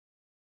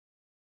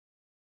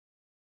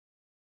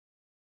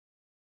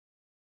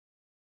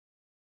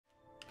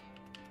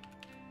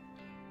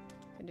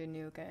into a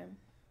new game.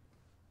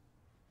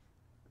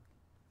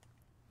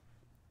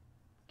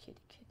 Kitty,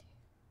 kitty.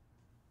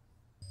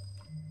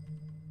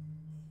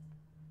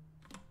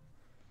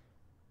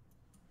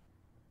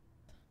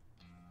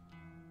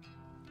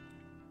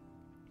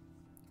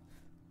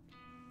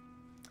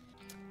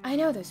 I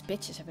know those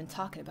bitches have been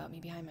talking about me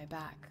behind my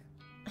back.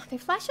 They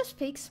flash us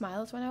fake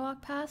smiles when I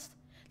walk past.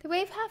 They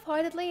wave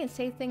half-heartedly and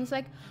say things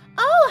like,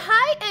 "Oh,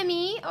 hi,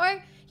 Emmy,"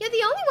 or "You're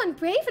the only one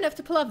brave enough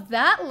to pull off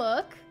that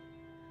look."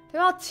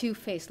 They're all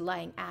two-faced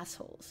lying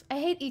assholes. I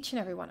hate each and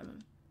every one of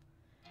them.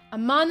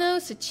 Amano,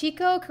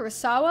 Sachiko,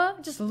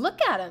 Kurosawa, just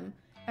look at him.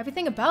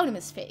 Everything about him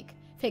is fake.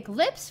 Fake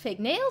lips, fake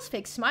nails,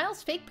 fake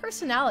smiles, fake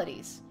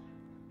personalities.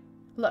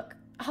 Look,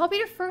 I'll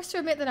be the first to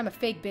admit that I'm a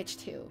fake bitch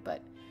too,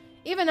 but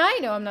even I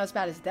know I'm not as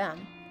bad as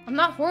them. I'm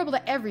not horrible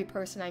to every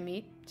person I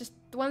meet, just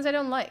the ones I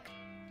don't like.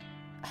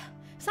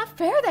 It's not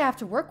fair that I have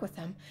to work with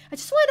them. I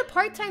just wanted a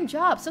part-time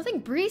job, something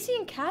breezy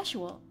and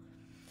casual.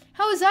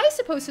 How was I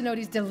supposed to know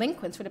these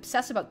delinquents would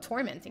obsess about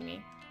tormenting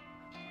me?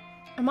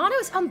 Amano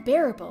is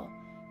unbearable,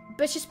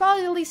 but she's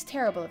probably the least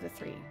terrible of the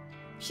three.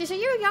 She's a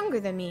year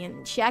younger than me,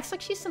 and she acts like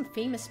she's some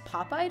famous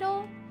pop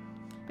idol.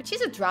 But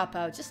she's a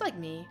dropout, just like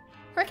me,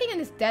 working in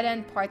this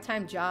dead-end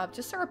part-time job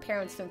just so her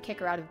parents don't kick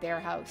her out of their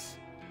house.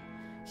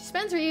 She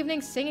spends her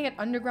evenings singing at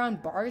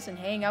underground bars and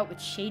hanging out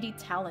with shady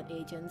talent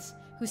agents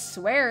who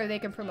swear they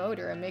can promote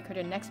her and make her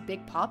the next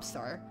big pop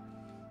star.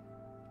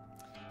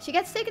 She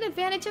gets taken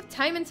advantage of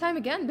time and time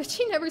again, but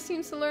she never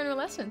seems to learn her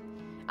lesson.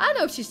 I don't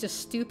know if she's just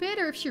stupid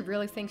or if she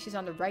really thinks she's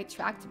on the right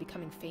track to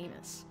becoming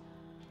famous.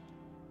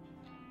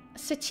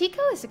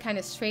 Sachiko is the kind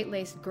of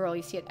straight-laced girl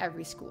you see at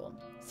every school,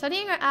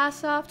 studying her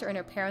ass off to earn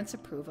her parents'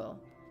 approval.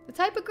 The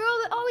type of girl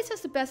that always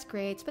has the best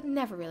grades but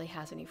never really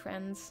has any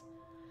friends.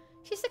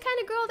 She's the kind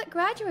of girl that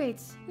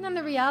graduates, and then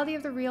the reality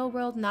of the real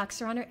world knocks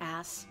her on her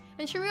ass,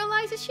 and she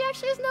realizes she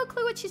actually has no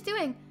clue what she's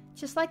doing,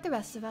 just like the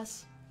rest of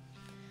us.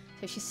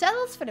 So she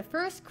settles for the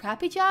first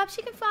crappy job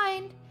she can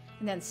find,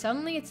 and then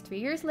suddenly it's 3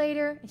 years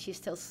later, and she's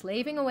still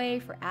slaving away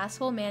for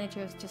asshole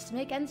managers just to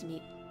make ends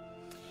meet.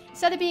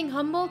 Instead of being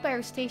humbled by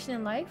her station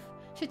in life,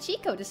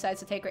 Sachiko decides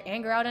to take her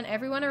anger out on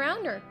everyone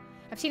around her.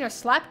 I've seen her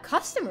slap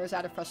customers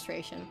out of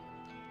frustration.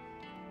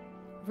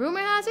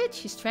 Rumor has it,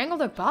 she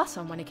strangled her boss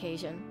on one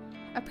occasion.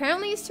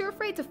 Apparently he's too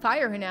afraid to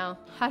fire her now.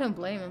 I don't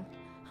blame him.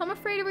 I'm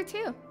afraid of her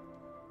too.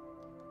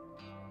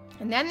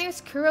 And then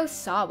there's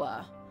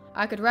Kurosawa.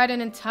 I could write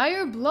an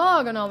entire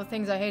blog on all the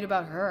things I hate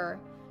about her.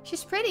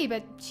 She's pretty,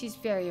 but she's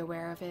very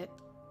aware of it.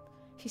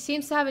 She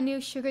seems to have a new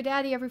sugar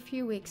daddy every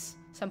few weeks.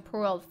 Some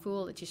poor old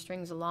fool that she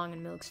strings along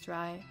and milks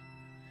dry.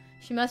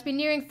 She must be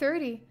nearing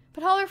 30,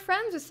 but all her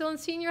friends are still in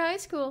senior high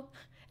school.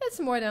 It's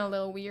more than a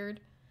little weird.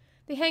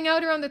 They hang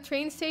out around the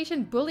train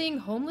station bullying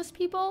homeless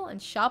people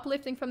and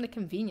shoplifting from the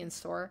convenience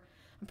store.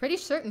 I'm pretty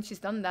certain she's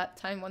done that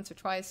time once or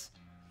twice.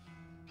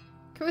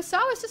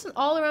 Kurosawa is just an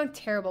all-around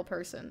terrible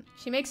person.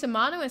 She makes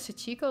Amano and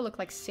Sachiko look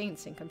like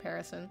saints in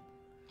comparison.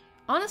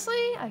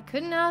 Honestly, I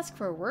couldn't ask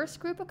for a worse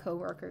group of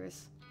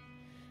coworkers.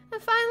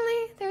 And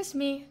finally, there's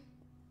me.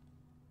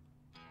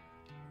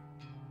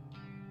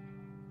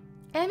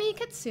 Emi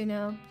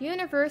Katsuno,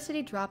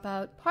 university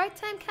dropout,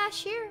 part-time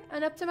cashier,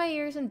 and up to my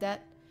ears in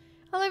debt.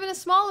 I live in a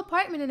small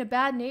apartment in a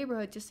bad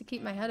neighborhood just to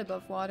keep my head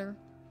above water.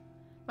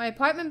 My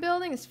apartment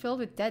building is filled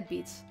with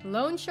deadbeats,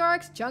 loan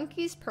sharks,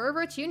 junkies,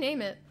 perverts, you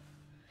name it.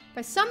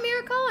 By some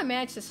miracle, I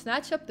managed to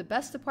snatch up the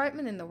best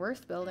apartment in the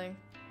worst building.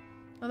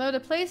 Although the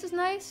place is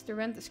nice, the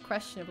rent is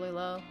questionably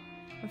low.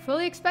 I'm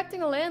fully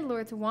expecting a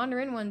landlord to wander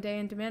in one day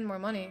and demand more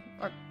money,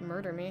 or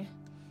murder me.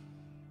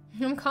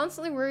 I'm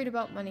constantly worried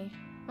about money.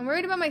 I'm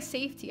worried about my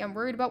safety. I'm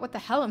worried about what the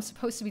hell I'm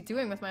supposed to be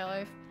doing with my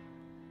life.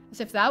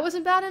 As if that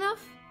wasn't bad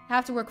enough, I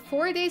have to work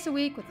 4 days a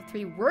week with the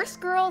 3 worst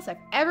girls I've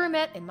ever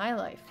met in my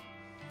life.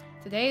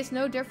 Today is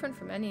no different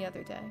from any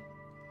other day.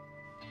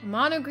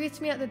 Amano greets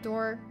me at the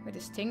door, her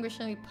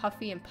distinguishingly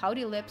puffy and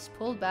pouty lips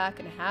pulled back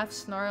in a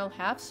half-snarl,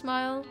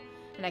 half-smile,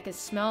 and I can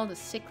smell the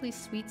sickly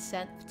sweet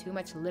scent of too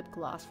much lip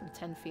gloss from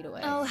 10 feet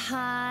away. Oh,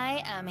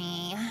 hi,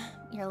 Emmy.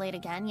 You're late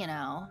again, you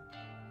know.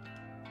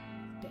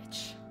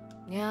 Bitch.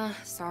 Yeah,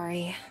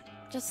 sorry.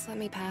 Just let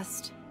me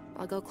past.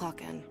 I'll go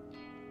clock in.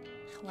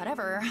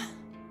 Whatever.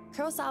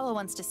 Kurosawa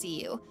wants to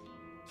see you.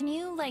 Can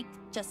you, like,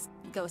 just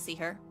go see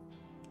her?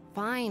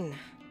 Fine.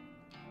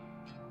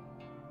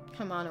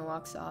 Amano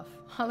walks off.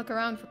 I look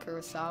around for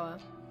Kurosawa.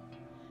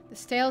 The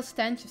stale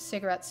stench of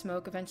cigarette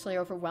smoke eventually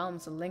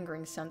overwhelms the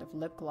lingering scent of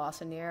lip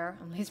gloss in the air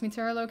and leads me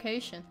to her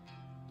location.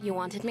 You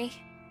wanted me?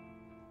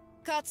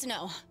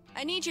 Katsuno,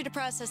 I need you to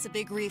process a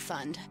big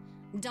refund.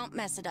 Don't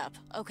mess it up,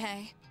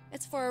 okay?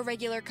 It's for a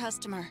regular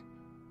customer.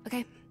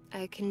 Okay,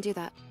 I can do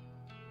that.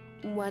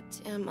 What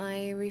am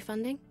I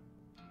refunding?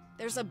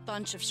 There's a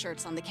bunch of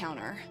shirts on the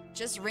counter.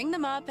 Just ring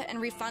them up and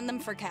refund them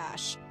for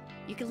cash.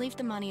 You can leave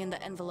the money in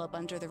the envelope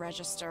under the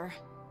register.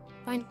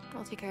 Fine,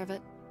 I'll take care of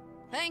it.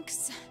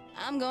 Thanks.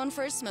 I'm going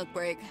for a smoke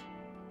break.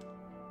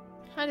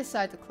 I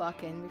decide to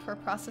clock in before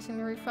processing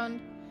the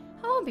refund.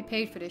 I won't be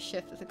paid for this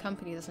shift if the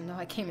company doesn't know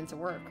I came into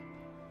work.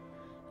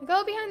 I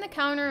go behind the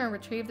counter and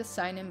retrieve the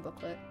sign-in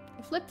booklet.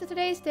 I flip to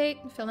today's date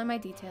and fill in my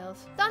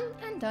details. Done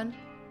and done.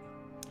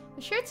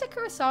 The shirts that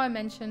Kurosawa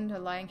mentioned are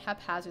lying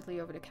haphazardly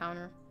over the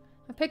counter.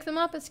 I pick them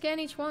up and scan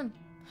each one.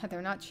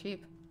 They're not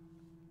cheap.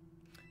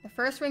 The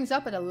first rings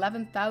up at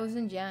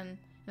 11,000 yen, and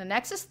the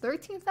next is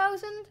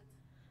 13,000?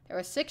 There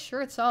are 6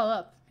 shirts all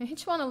up,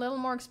 each one a little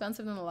more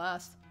expensive than the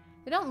last.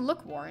 They don't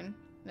look worn, and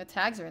the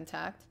tags are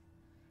intact.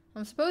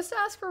 I'm supposed to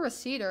ask for a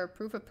receipt or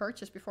proof of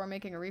purchase before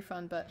making a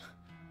refund, but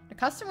the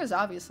customer's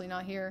obviously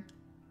not here.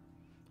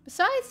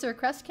 Besides, the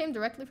request came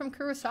directly from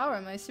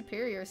Kurosawa, my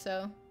superior,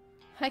 so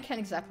I can't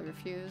exactly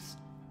refuse.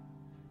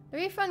 The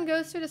refund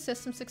goes through the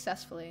system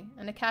successfully,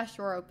 and the cash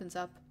drawer opens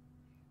up.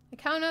 I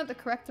count out the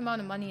correct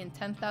amount of money in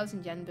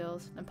 10,000 yen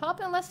bills, and pop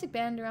an elastic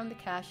band around the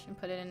cash and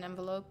put it in an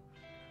envelope.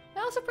 I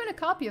also print a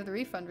copy of the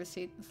refund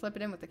receipt and slip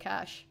it in with the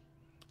cash.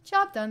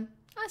 Job done.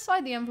 I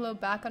slide the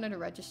envelope back under the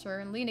register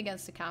and lean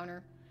against the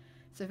counter.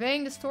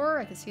 Surveying the store,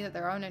 I can see that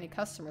there aren't any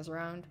customers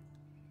around.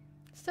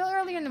 It's still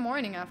early in the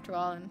morning after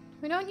all, and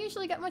we don't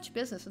usually get much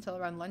business until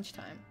around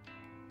lunchtime.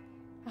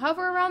 I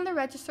hover around the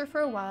register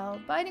for a while,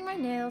 biting my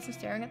nails and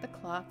staring at the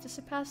clock just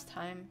to pass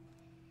time.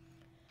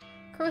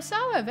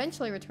 Kurosawa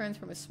eventually returns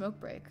from his smoke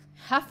break.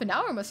 Half an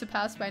hour must have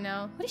passed by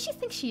now. What does she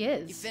think she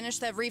is? You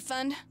finished that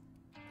refund?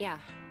 Yeah,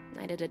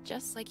 I did it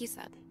just like you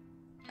said.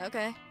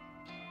 Okay.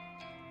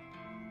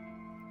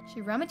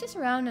 She rummages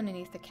around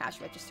underneath the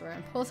cash register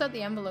and pulls out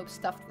the envelope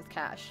stuffed with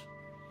cash.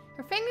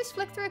 Her fingers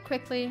flick through it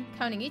quickly,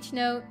 counting each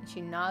note, and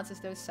she nods as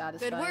though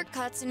satisfied. Good work,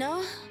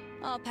 Katsuno.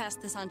 I'll pass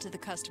this on to the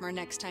customer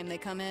next time they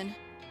come in.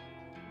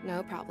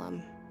 No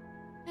problem.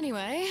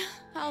 Anyway,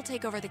 I'll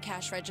take over the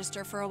cash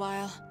register for a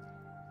while.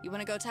 You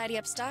want to go tidy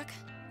up stock?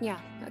 Yeah,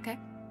 okay.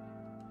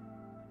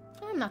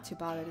 I'm not too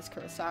bothered as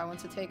Kurosawa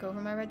wants to take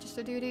over my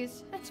register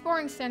duties. It's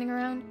boring standing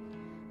around.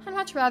 I'd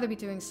much rather be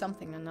doing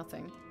something than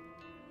nothing.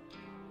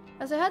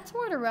 As I head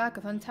toward a rack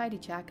of untidy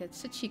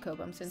jackets, Sachiko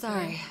bumps into me.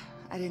 Sorry,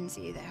 I didn't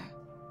see you there.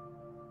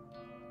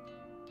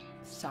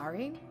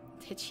 Sorry?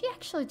 Did she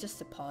actually just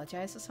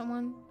apologize to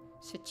someone?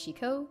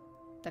 Sachiko?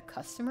 The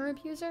customer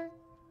abuser?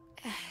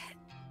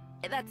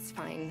 That's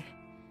fine.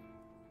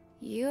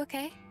 You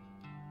okay?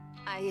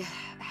 I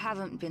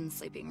haven't been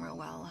sleeping real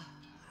well.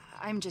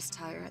 I'm just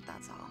tired,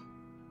 that's all.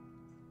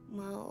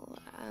 Well,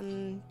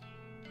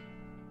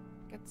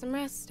 get some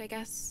rest, I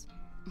guess.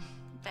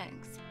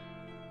 Thanks.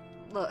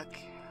 Look,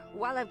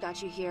 while I've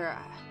got you here,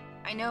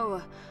 I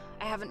know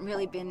I haven't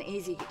really been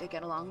easy to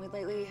get along with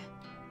lately.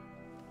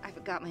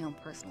 I've got my own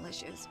personal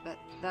issues, but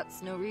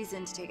that's no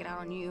reason to take it out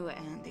on you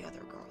and the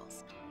other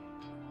girls.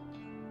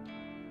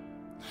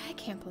 I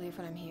can't believe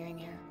what I'm hearing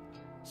here.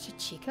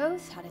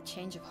 Sachiko's had a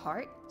change of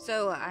heart?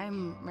 So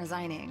I'm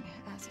resigning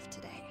as of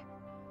today.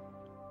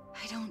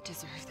 I don't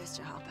deserve this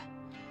job.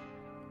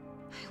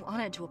 I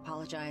wanted to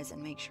apologize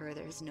and make sure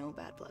there's no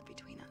bad blood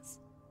between us.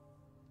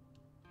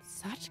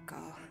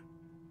 Sachiko.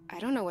 I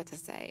don't know what to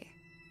say.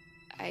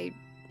 I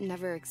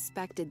never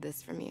expected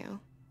this from you.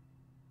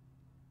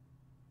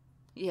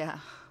 Yeah.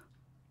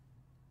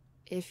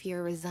 If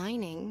you're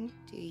resigning,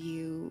 do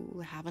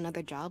you have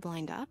another job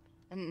lined up?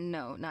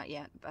 No, not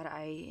yet, but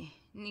I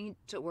need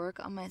to work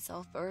on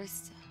myself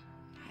first.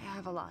 I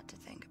have a lot to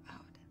think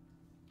about.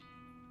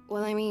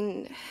 Well, I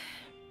mean,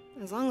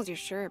 as long as you're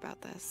sure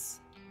about this.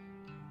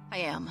 I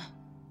am.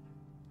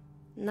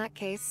 In that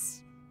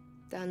case,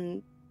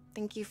 then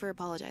thank you for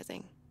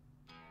apologizing.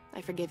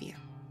 I forgive you.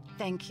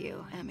 Thank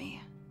you,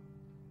 Emmy.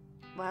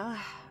 Well,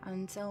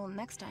 until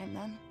next time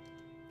then.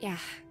 Yeah.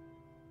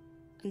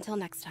 Until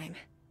next time.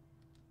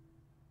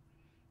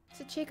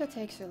 Sachiko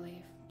takes her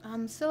leave.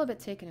 I'm still a bit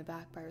taken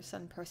aback by her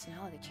sudden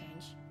personality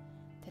change.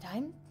 Did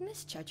I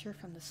misjudge her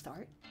from the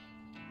start?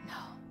 No,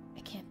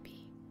 it can't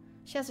be.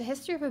 She has a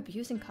history of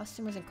abusing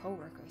customers and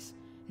co-workers.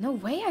 No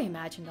way I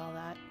imagined all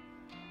that.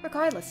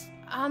 Regardless,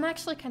 I'm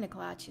actually kind of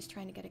glad she's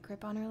trying to get a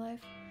grip on her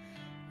life.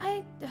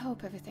 I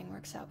hope everything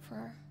works out for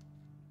her.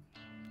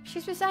 If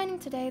she's resigning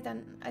today,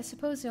 then I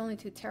suppose the only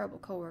 2 terrible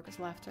co-workers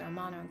left are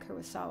Amano and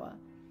Kurosawa.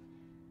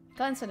 I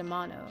glance at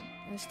Amano,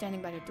 who's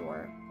standing by the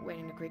door,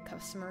 waiting to greet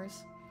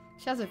customers.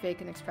 She has a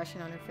vacant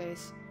expression on her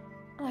face,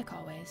 like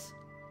always.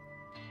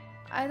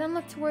 I then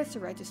look towards the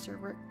register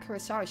where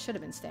Kurosawa should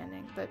have been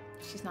standing, but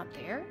she's not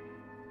there?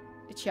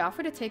 Did she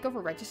offer to take over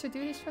register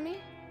duties for me?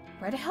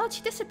 Where the hell did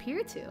she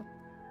disappear to?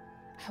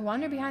 I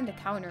wander behind the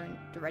counter and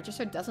the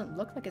register doesn't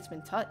look like it's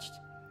been touched.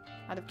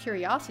 Out of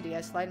curiosity,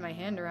 I slide my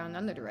hand around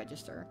under the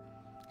register.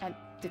 And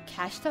the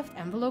cash-stuffed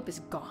envelope is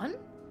gone?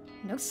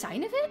 No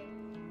sign of it?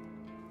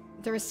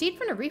 The receipt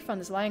from the refund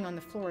is lying on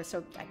the floor,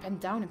 so I bend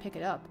down and pick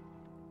it up.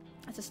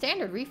 It's a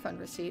standard refund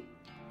receipt,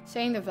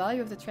 saying the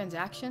value of the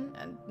transaction,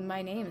 and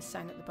my name is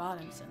signed at the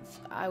bottom since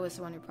I was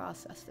the one who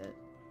processed it.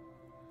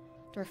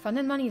 The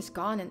refunded money is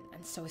gone, and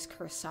so is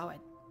Kurosawa.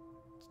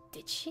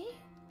 Did she?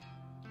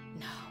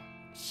 No,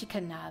 she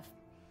couldn't have.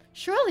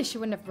 Surely she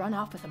wouldn't have run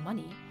off with the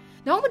money.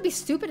 No one would be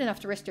stupid enough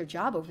to risk their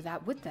job over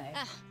that, would they?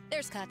 Ah,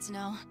 there's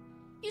Katsuno.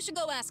 You should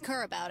go ask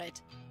her about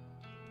it.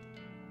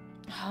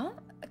 Huh?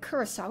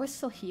 Kurosawa's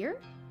still here?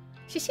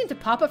 She seemed to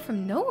pop up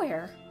from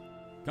nowhere.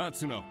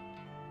 Katsuno,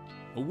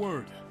 a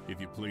word,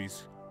 if you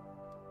please.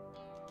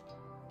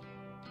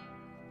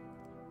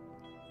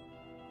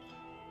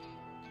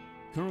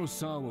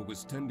 Kurosawa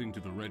was tending to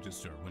the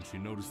register when she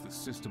noticed the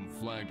system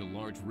flagged a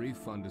large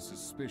refund as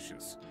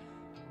suspicious.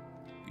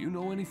 Do you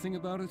know anything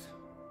about it?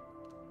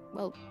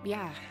 Well,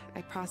 yeah,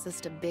 I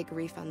processed a big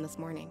refund this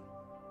morning.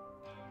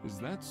 Is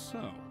that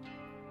so?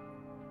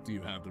 Do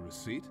you have the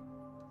receipt?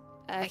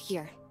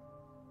 Here.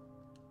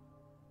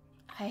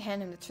 I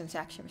hand him the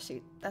transaction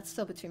receipt. That's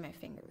still between my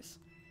fingers.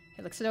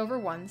 He looks it over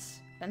once,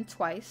 then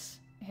twice,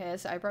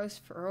 his eyebrows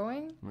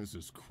furrowing. This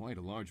is quite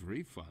a large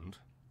refund.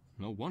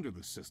 No wonder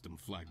the system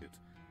flagged it.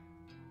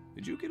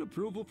 Did you get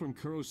approval from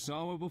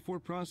Kurosawa before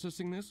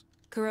processing this?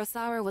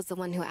 Kurosawa was the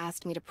one who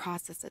asked me to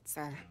process it,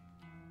 sir.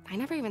 I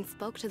never even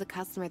spoke to the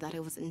customer that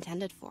it was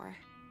intended for.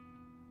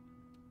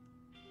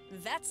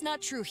 That's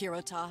not true,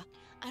 Hirota.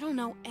 I don't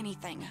know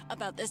anything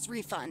about this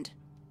refund.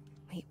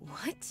 Wait,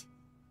 what?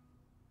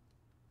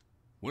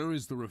 Where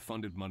is the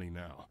refunded money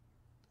now?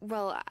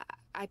 Well,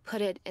 I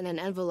put it in an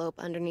envelope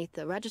underneath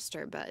the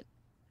register, but...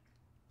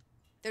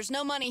 There's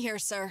no money here,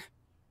 sir.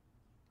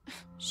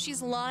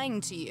 She's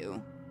lying to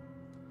you.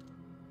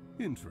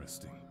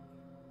 Interesting.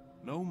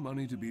 No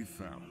money to be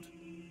found.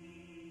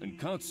 And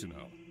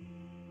Katsuno,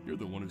 you're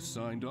the one who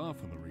signed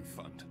off on the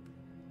refund.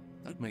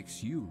 That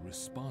makes you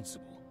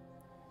responsible.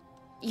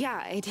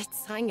 Yeah, I did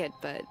sign it,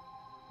 but...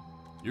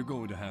 You're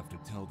going to have to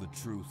tell the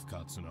truth,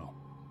 Katsuno.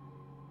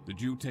 Did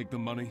you take the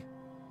money?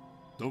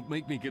 Don't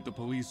make me get the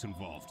police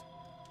involved.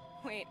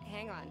 Wait,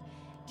 hang on.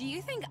 Do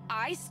you think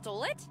I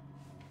stole it?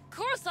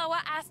 Kurosawa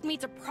asked me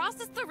to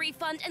process the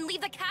refund and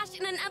leave the cash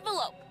in an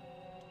envelope.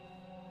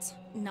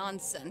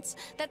 Nonsense.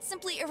 That's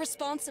simply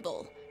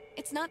irresponsible.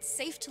 It's not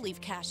safe to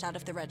leave cash out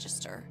of the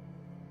register.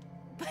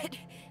 But...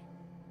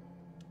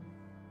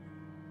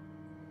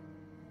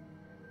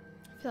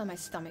 I feel my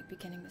stomach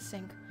beginning to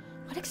sink.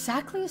 What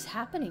exactly is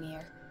happening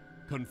here?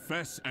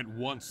 Confess at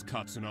once,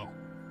 Katsuno.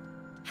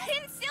 I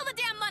didn't steal the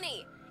damn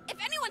money! If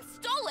anyone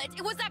stole it,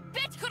 it was that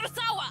bitch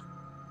Kurosawa!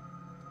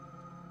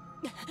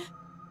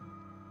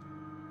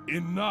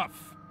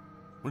 Enough!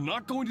 We're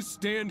not going to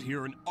stand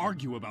here and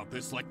argue about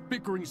this like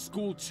bickering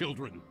school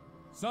children.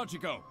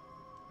 Sachiko!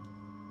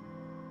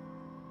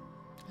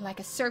 Like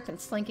a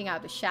serpent slinking out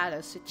of the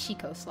shadows,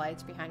 Sachiko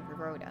slides behind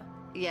Hirota.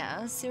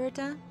 Yeah,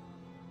 Hirota?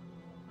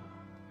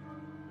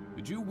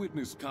 Did you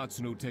witness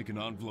Katsuno take an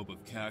envelope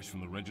of cash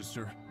from the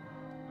register?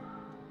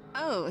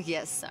 Oh,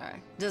 yes,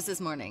 sir. Just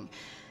this morning.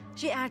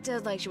 She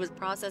acted like she was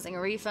processing a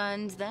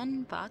refund,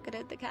 then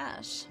pocketed the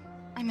cash.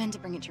 I meant to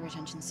bring it to your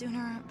attention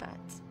sooner, but...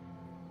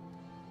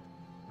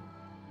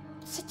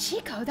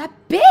 Sachiko, that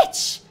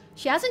bitch!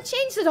 She hasn't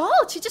changed at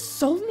all. She just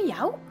sold me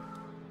out.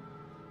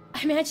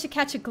 I managed to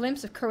catch a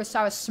glimpse of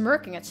Kurosawa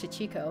smirking at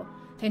Sachiko.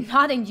 They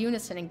nod in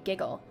unison and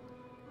giggle.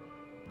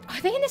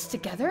 Are they in this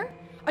together?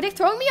 Are they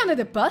throwing me under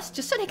the bus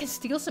just so they can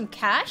steal some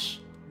cash?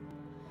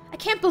 I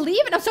can't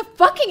believe it. I'm so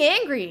fucking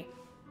angry.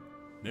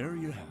 There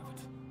you have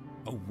it.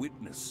 A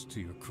witness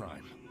to your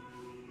crime.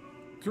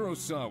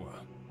 Kurosawa,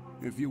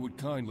 if you would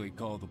kindly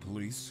call the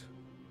police.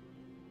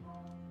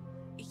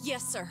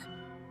 Yes, sir.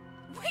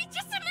 Wait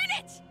just a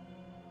minute!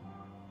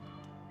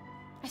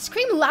 I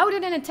scream louder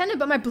than intended,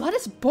 but my blood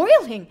is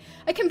boiling.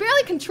 I can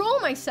barely control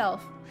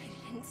myself.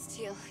 I didn't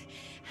steal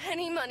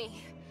any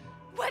money.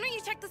 Why don't you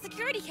check the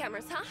security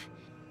cameras, huh?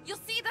 You'll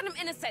see that I'm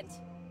innocent.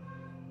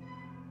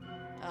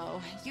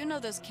 Oh, you know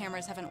those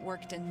cameras haven't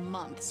worked in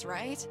months,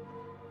 right?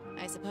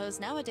 I suppose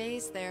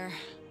nowadays they're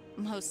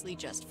mostly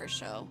just for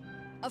show.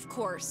 Of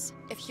course,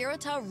 if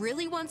Hirota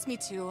really wants me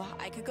to,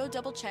 I could go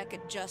double check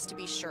it just to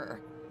be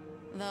sure.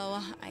 Though,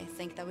 I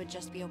think that would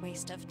just be a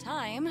waste of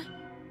time.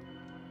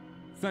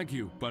 Thank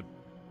you, but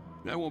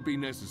that won't be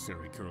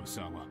necessary,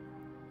 Kurosawa.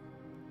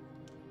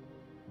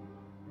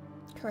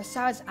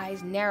 Kurosawa's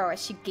eyes narrow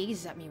as she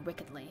gazes at me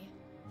wickedly.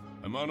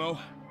 Amano,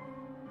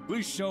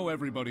 please show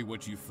everybody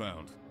what you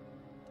found.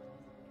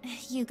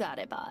 You got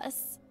it,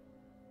 boss.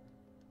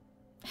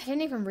 I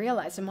didn't even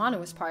realize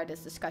Amano was part of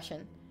this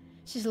discussion.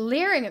 She's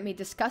leering at me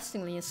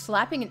disgustingly and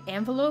slapping an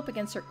envelope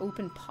against her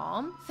open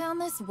palm. Found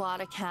this wad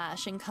of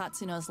cash in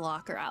Katsuno's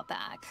locker out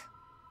back.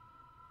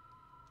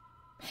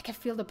 I can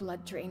feel the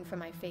blood drain from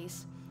my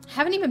face. I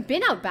haven't even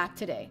been out back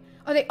today.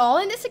 Are they all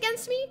in this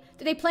against me?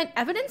 Did they plant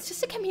evidence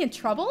just to get me in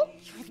trouble?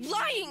 You're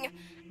lying!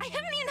 I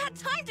haven't even had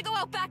time to go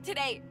out back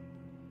today!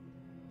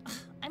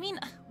 I mean,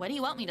 what do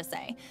you want me to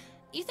say?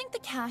 You think the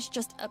cash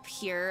just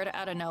appeared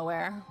out of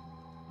nowhere?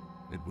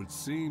 It would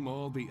seem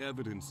all the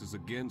evidence is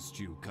against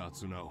you,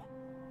 Katsuno.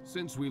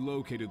 Since we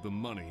located the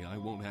money, I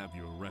won't have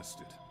you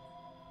arrested.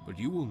 But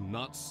you will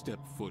not step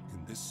foot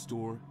in this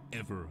store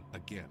ever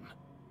again.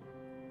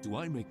 Do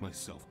I make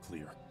myself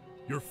clear?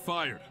 You're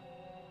fired,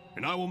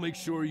 and I will make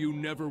sure you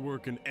never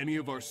work in any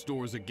of our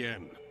stores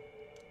again.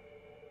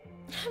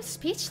 I'm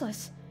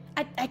speechless.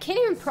 I can't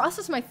even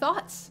process my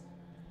thoughts.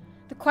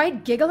 The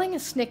quiet giggling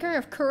and snickering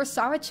of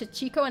Kurosawa,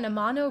 Sachiko, and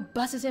Amano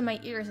buzzes in my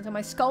ears until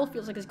my skull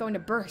feels like it's going to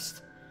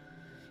burst.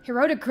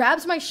 Hirota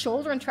grabs my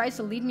shoulder and tries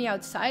to lead me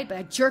outside, but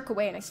I jerk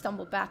away and I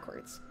stumble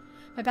backwards.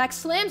 My back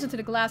slams into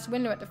the glass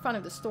window at the front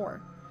of the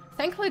store.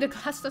 Thankfully, the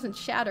glass doesn't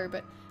shatter,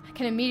 but I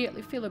can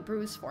immediately feel a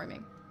bruise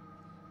forming.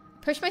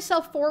 Push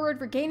myself forward,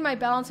 regain my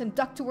balance, and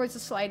duck towards the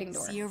sliding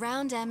door. See you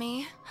around,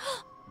 Emmy.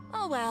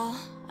 Oh well,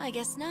 I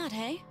guess not,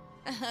 hey?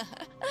 I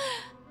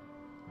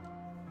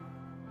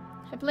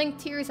blinked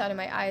tears out of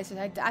my eyes as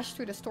I dashed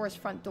through the store's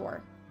front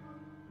door.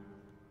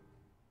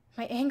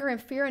 My anger and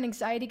fear and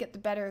anxiety get the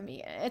better of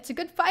me. It's a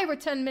good 5 or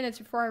 10 minutes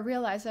before I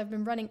realize I've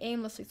been running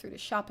aimlessly through the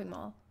shopping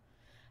mall.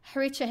 I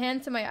reach a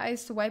hand to my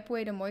eyes to wipe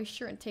away the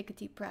moisture and take a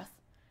deep breath.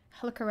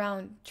 I look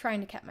around, trying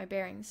to get my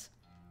bearings.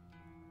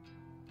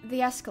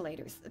 The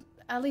escalators.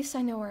 At least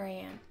I know where I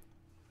am.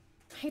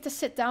 I hate to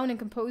sit down and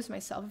compose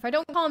myself. If I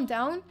don't calm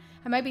down,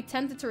 I might be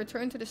tempted to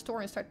return to the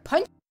store and start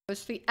punching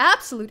those 3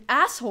 absolute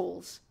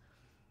assholes.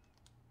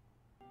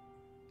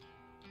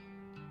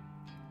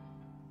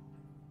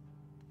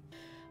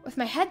 With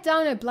my head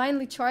down, I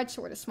blindly charge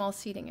toward a small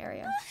seating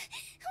area.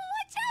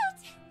 Watch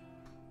out!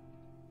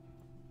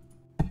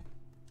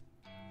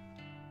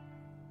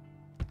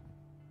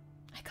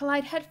 I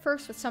collide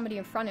headfirst with somebody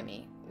in front of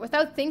me.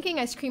 Without thinking,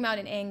 I scream out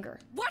in anger.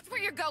 Watch where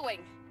you're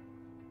going!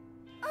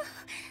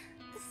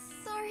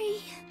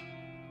 Sorry.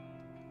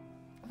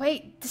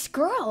 Wait, this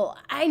girl!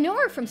 I know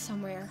her from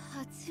somewhere.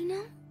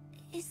 Katsuno?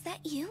 Is that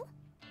you?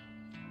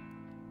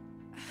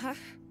 Huh?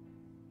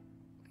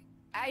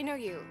 I know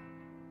you.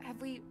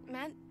 Have we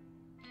met?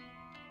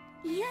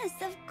 Yes,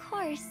 of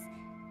course.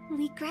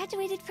 We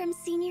graduated from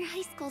senior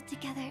high school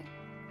together.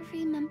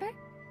 Remember?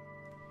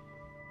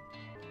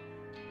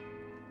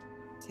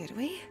 Did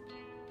we?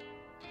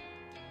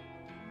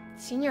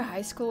 Senior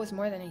high school was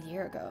more than a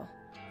year ago.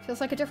 Feels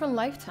like a different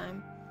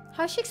lifetime.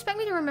 How does she expect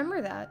me to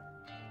remember that?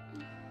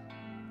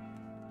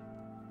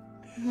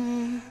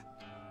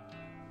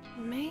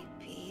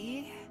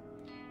 Maybe.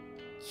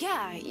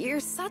 Yeah,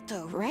 you're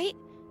Sato, right?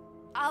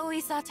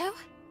 Aoi Sato?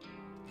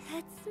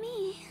 That's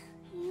me.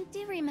 You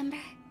do remember.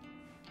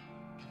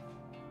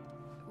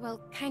 Well,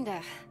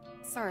 kinda.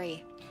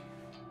 Sorry.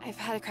 I've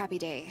had a crappy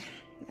day.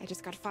 I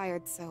just got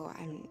fired, so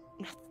I'm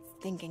not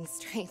thinking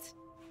straight.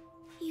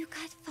 You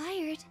got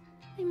fired.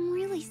 I'm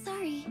really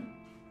sorry.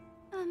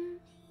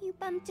 You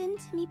bumped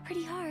into me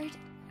pretty hard.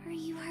 Are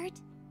you hurt?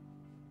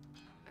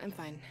 I'm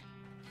fine.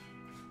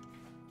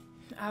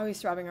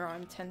 Aoi's rubbing her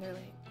arm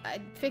tenderly. I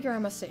figure I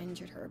must have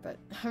injured her, but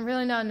I'm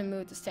really not in the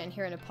mood to stand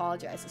here and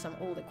apologize to some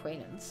old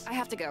acquaintance. I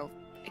have to go.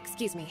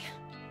 Excuse me.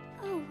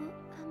 Oh,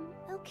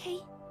 okay.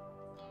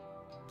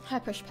 I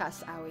push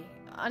past Aoi.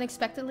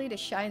 Unexpectedly, the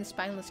shy and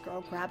spineless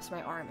girl grabs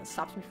my arm and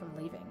stops me from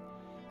leaving.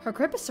 Her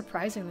grip is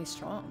surprisingly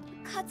strong.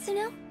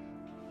 Katsuno?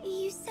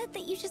 You said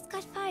that you just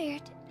got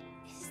fired.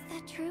 Is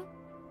that true?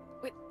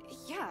 Wait,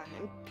 yeah,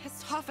 I'm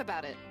pissed off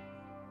about it.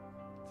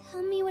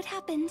 Tell me what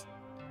happened.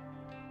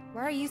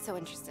 Why are you so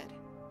interested?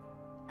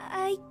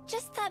 I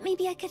just thought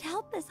maybe I could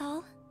help is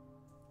all.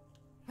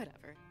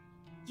 Whatever.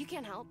 You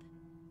can't help.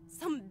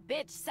 Some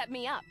bitch set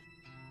me up.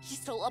 She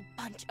stole a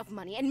bunch of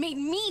money and made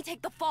me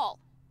take the fall.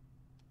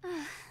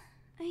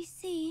 I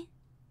see.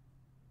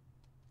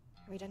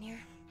 Are we done here?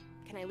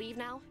 Can I leave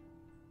now?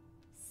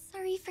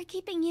 Sorry for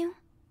keeping you.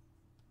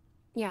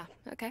 Yeah,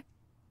 okay.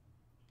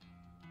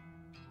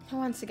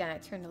 Once again, I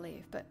turn to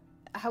leave, but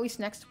Aoi's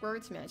next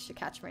words managed to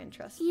catch my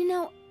interest. You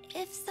know,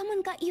 if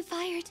someone got you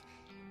fired,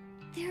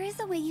 there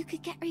is a way you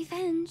could get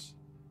revenge.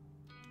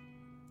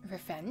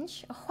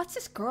 Revenge? What's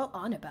this girl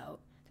on about?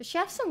 Does she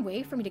have some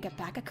way for me to get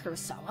back at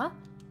Kurosawa?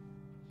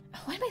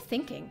 What am I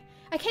thinking?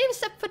 I can't even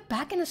step foot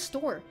back in the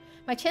store.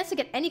 My chance to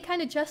get any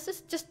kind of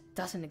justice just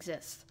doesn't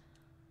exist.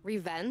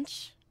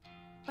 Revenge?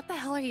 What the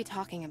hell are you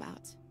talking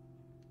about?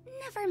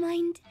 Never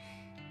mind.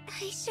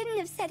 I shouldn't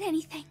have said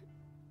anything.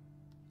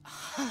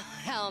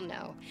 Hell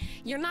no.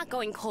 You're not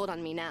going cold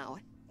on me now.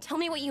 Tell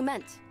me what you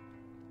meant.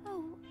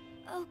 Oh,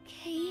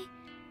 okay.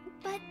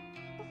 But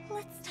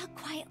let's talk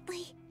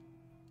quietly.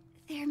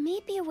 There may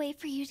be a way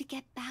for you to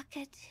get back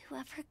at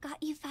whoever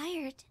got you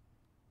fired.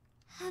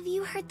 Have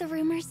you heard the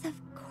rumors of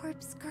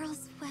Corpse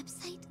Girl's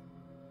website?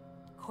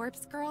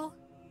 Corpse Girl?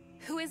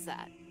 Who is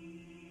that?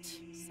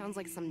 Sounds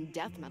like some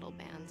death metal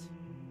band.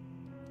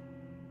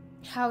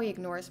 Aoi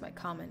ignores my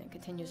comment and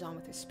continues on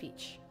with her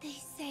speech. They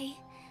say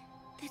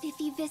that if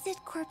you visit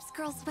Corpse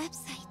Girl's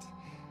website,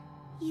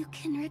 you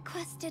can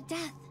request a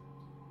death.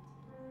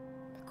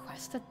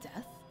 Request a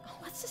death?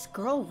 What's this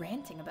girl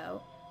ranting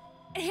about?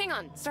 Hang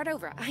on, start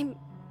over.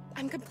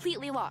 I'm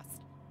completely lost.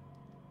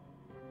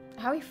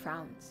 Aoi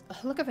frowns, a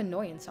look of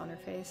annoyance on her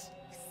face.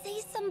 Say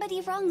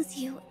somebody wrongs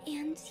you,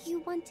 and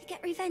you want to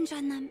get revenge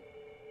on them.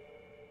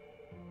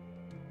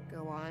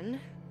 Go on.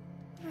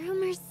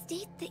 Rumors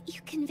state that you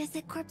can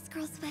visit Corpse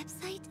Girl's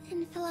website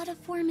and fill out a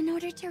form in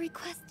order to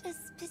request a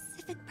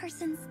specific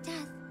person's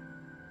death.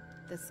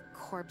 This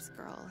Corpse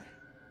Girl.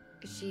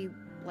 Is she,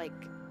 like,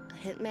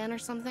 a hitman or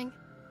something?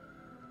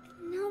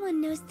 No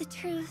one knows the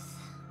truth.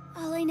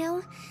 All I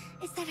know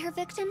is that her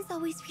victims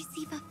always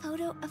receive a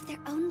photo of their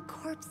own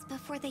corpse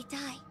before they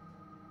die.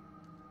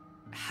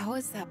 How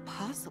is that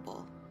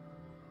possible?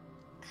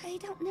 I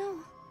don't know.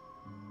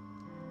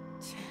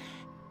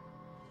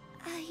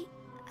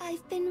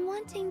 I've been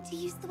wanting to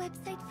use the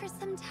website for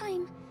some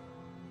time.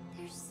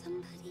 There's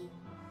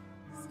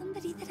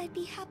somebody that I'd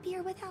be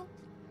happier without.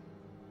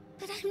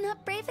 but I'm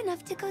not brave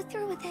enough to go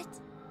through with it.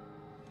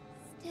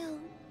 Still,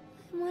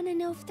 I want to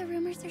know if the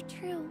rumors are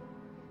true.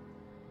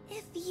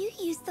 If you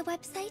use the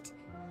website,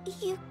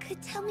 you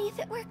could tell me if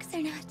it works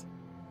or not.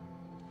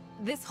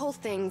 This whole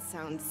thing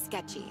sounds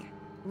sketchy.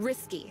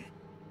 Risky.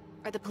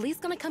 Are the police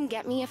gonna come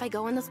get me if I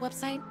go on this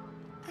website?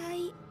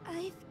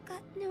 I've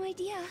got no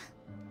idea.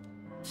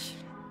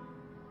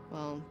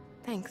 Well,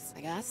 thanks,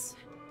 I guess.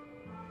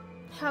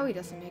 Howie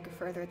doesn't make a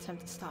further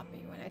attempt to stop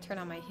me when I turn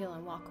on my heel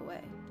and walk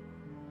away.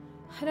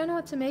 I don't know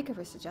what to make of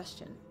her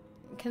suggestion.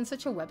 Can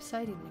such a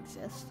website even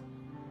exist?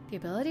 The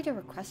ability to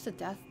request a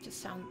death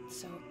just sounds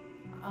so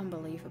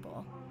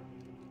unbelievable.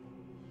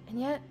 And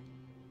yet,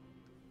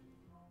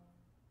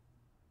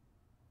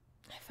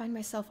 I find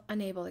myself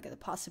unable to get the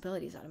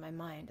possibilities out of my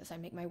mind as I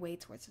make my way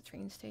towards the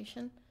train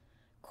station.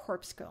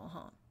 Corpse Girl,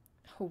 huh?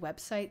 A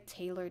website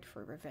tailored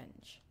for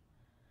revenge.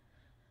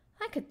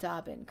 I could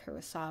dab in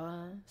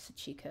Kurosawa,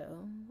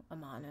 Sachiko,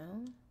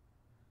 Amano.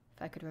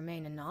 If I could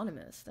remain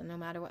anonymous, then no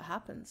matter what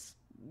happens,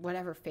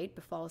 whatever fate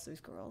befalls those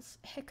girls,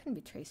 it couldn't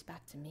be traced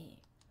back to me.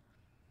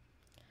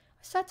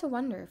 I start to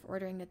wonder if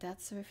ordering the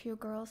deaths of a few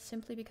girls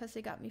simply because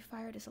they got me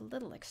fired is a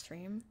little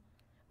extreme.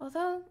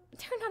 Although,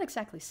 they're not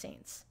exactly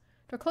saints.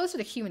 They're closer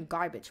to human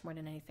garbage more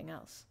than anything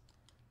else.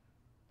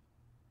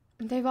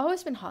 They've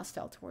always been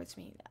hostile towards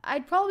me.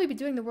 I'd probably be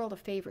doing the world a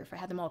favor if I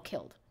had them all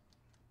killed.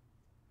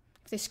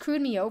 If they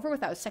screwed me over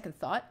without a second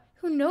thought,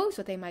 who knows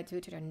what they might do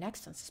to their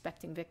next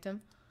unsuspecting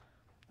victim.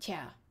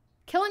 Yeah,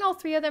 killing all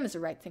 3 of them is the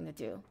right thing to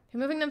do.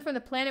 Removing them from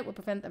the planet will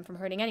prevent them from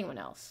hurting anyone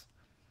else.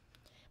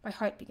 My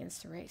heart begins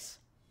to race.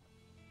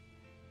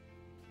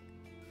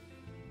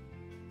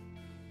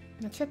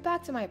 The trip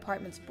back to my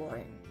apartment's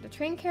boring. The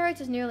train carriage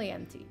is nearly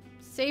empty,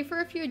 save for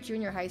a few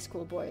junior high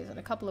school boys and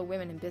a couple of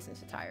women in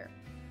business attire.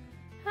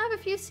 I have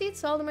a few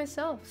seats all to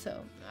myself,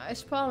 so I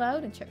sprawl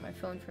out and check my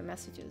phone for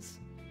messages.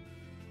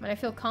 When I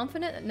feel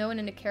confident that no one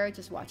in the carriage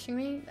is watching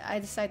me, I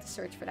decide to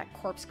search for that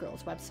Corpse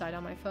Girl's website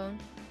on my phone.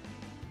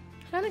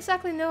 I don't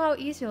exactly know how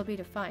easy it'll be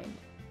to find.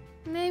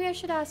 Maybe I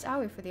should ask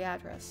Aoi for the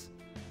address.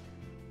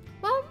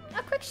 Well,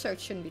 a quick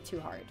search shouldn't be too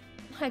hard.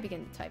 I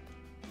begin to type.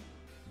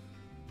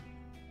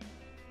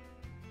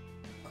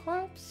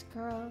 Corpse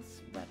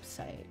Girl's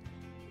website.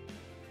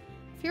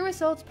 A few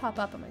results pop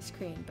up on my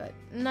screen, but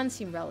none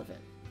seem relevant.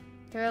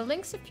 There are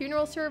links to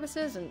funeral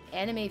services and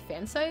anime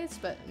fan sites,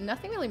 but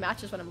nothing really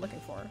matches what I'm looking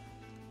for.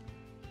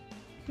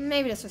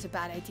 Maybe this was a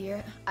bad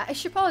idea. I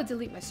should probably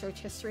delete my search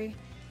history.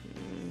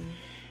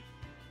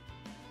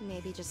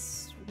 Maybe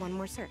just one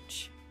more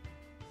search.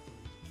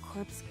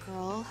 Corpse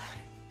Girl,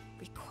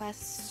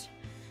 request,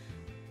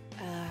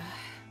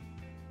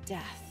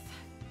 death.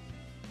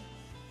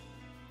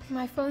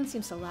 My phone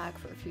seems to lag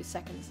for a few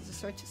seconds as the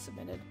search is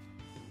submitted.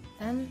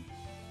 Then,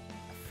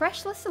 a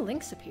fresh list of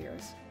links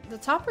appears. The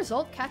top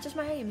result catches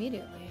my eye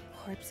immediately.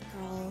 Corpse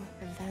Girl,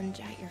 revenge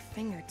at your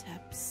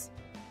fingertips.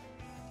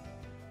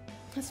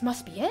 This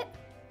must be it.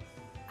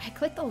 I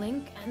click the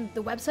link and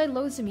the website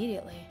loads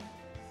immediately.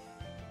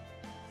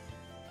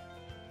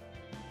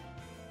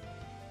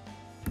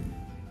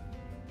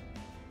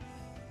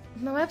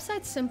 The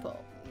website's simple.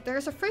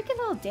 There's a freaking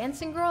little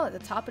dancing girl at the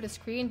top of the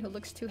screen who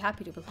looks too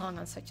happy to belong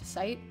on such a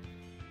site.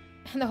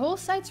 And the whole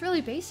site's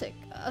really basic.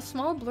 A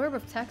small blurb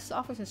of text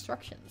offers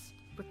instructions.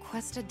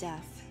 Request a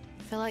death.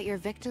 Fill out your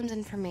victim's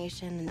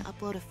information and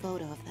upload a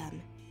photo of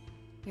them.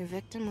 Your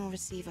victim will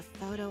receive a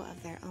photo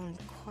of their own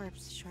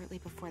corpse shortly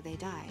before they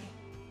die.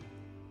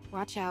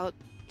 Watch out.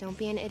 Don't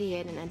be an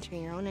idiot and enter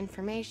your own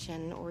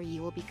information or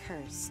you will be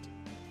cursed.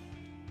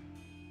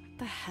 What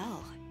the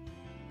hell?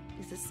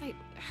 Is this site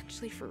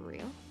actually for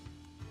real?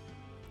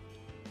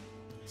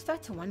 I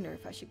start to wonder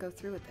if I should go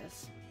through with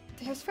this.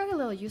 There's very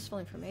little useful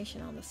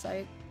information on the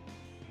site.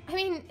 I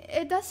mean,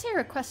 it does say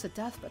request a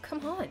death, but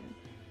come on.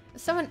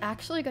 Is someone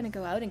actually going to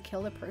go out and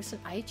kill the person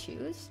I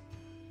choose?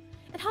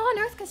 And how on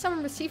earth can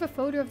someone receive a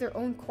photo of their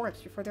own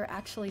corpse before they're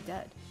actually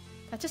dead?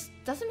 That just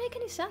doesn't make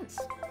any sense.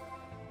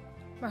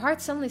 My heart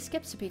suddenly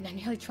skips a beat and I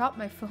nearly drop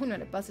my phone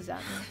when it buzzes at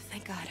me.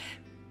 Thank God.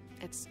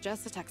 It's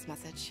just a text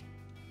message.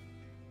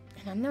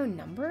 An unknown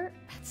number?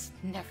 That's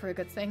never a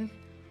good thing.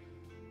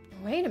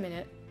 Wait a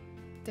minute.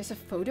 There's a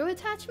photo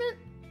attachment?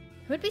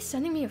 Who would be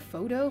sending me a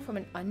photo from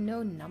an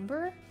unknown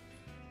number?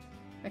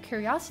 My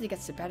curiosity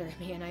gets the better of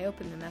me and I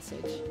open the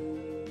message.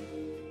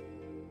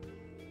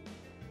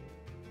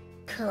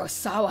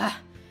 Kurosawa,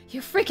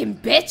 you freaking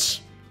bitch!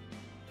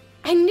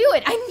 I knew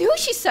it! I knew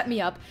she set me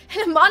up!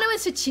 And Amano and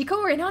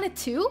Sachiko were in on it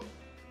too?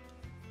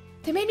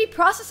 They made me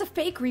process a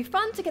fake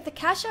refund to get the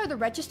cash out of the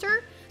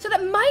register so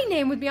that my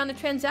name would be on the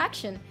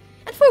transaction.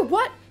 And for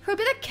what? For a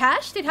bit of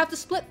cash they'd have to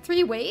split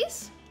 3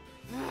 ways?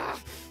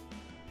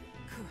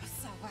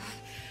 Kurosawa,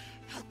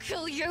 I'll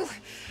kill you!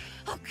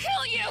 I'll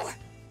kill you!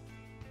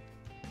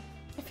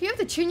 A few of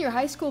the junior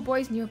high school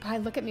boys nearby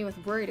look at me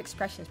with worried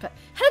expressions, but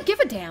I don't give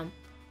a damn.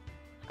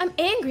 I'm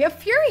angry, I'm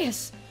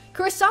furious.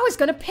 Kurosawa's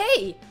gonna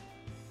pay.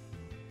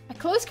 I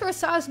close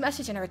Kurosawa's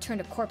message and I return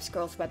to Corpse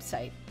Girl's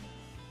website.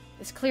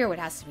 It's clear what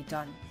has to be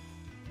done.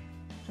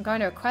 I'm going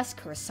to request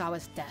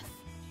Kurosawa's death.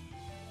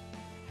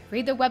 I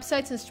Read the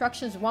website's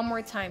instructions one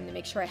more time to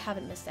make sure I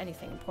haven't missed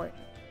anything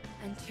important.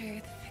 Enter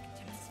the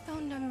victim's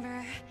phone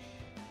number.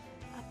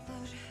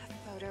 Upload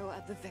a photo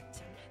of the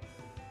victim.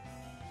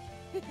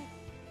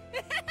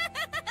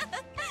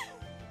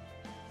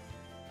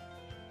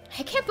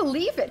 I can't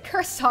believe it!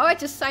 Kurosawa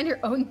just signed her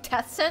own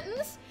death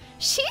sentence?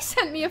 She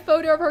sent me a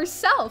photo of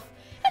herself!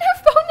 And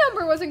her phone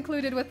number was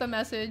included with the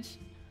message!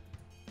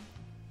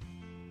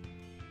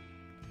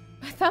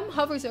 My thumb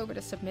hovers over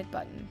the submit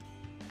button.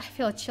 I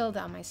feel a chill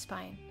down my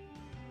spine.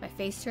 My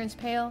face turns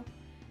pale,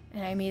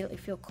 and I immediately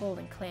feel cold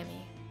and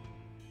clammy.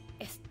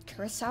 Is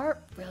Kurosawa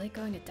really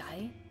going to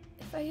die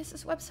if I use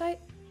this website?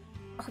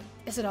 Or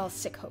is it all a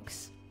sick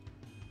hoax?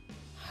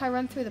 I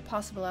run through the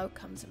possible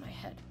outcomes in my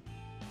head.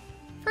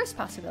 First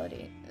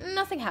possibility,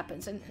 nothing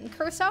happens, and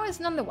Kurosawa is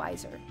none the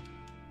wiser.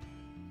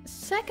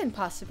 Second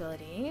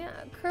possibility,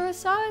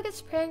 Kurosawa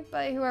gets pranked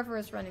by whoever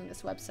is running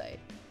this website.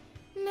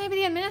 Maybe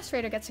the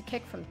administrator gets a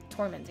kick from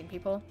tormenting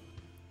people.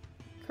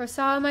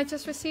 Kurosawa might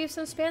just receive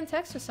some spam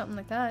text or something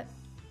like that.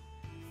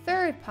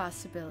 Third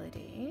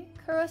possibility,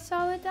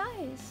 Kurosawa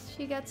dies.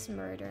 She gets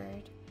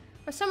murdered.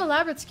 Or some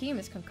elaborate scheme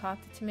is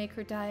concocted to make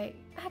her die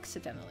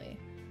accidentally.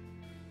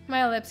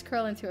 My lips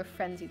curl into a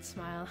frenzied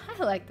smile.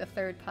 I like the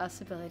third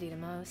possibility the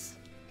most.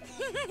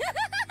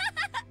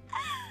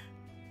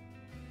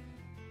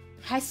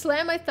 I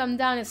slam my thumb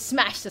down and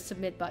smash the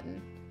submit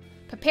button.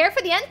 Prepare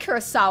for the end,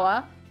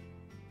 Kurosawa!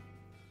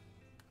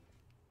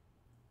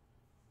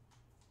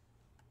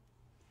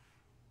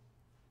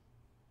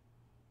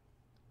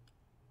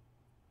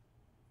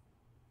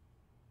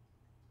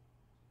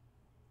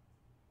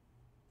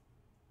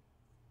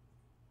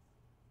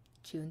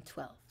 June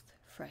 12th,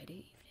 Friday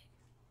evening.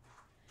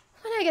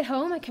 When I get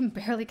home, I can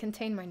barely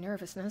contain my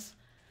nervousness.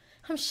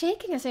 I'm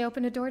shaking as I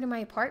open the door to my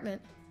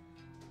apartment.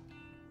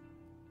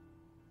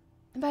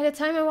 And by the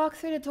time I walk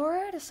through the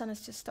door, the sun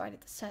has just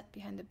started to set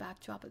behind the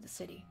backdrop of the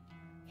city.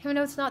 Even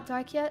though it's not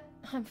dark yet,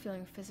 I'm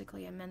feeling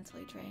physically and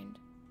mentally drained.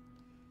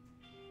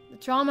 The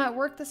drama at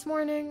work this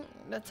morning,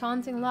 the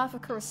taunting laugh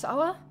of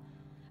Kurosawa,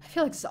 I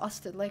feel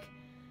exhausted, like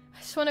I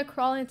just want to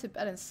crawl into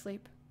bed and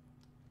sleep.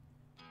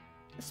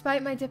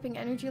 Despite my dipping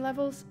energy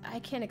levels, I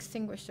can't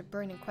extinguish the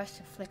burning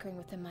question flickering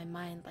within my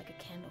mind like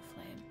a candle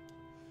flame.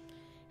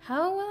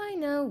 How will I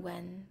know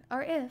when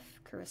or if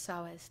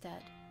Kurosawa is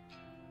dead?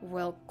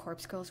 Will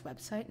Corpse Girl's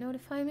website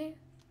notify me?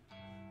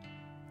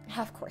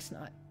 Of course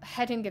not.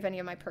 I didn't give any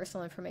of my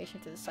personal information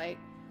to the site.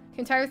 The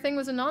entire thing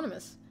was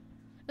anonymous.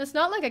 And it's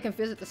not like I can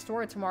visit the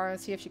store tomorrow and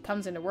see if she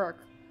comes into work.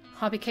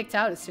 I'll be kicked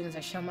out as soon as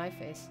I show my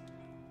face.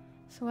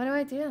 So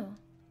what do?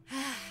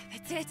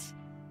 That's it.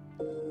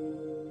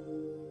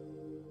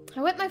 I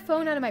whip my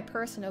phone out of my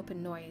purse and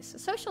open Noise, a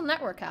social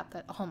network app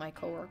that all my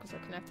coworkers are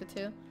connected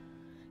to.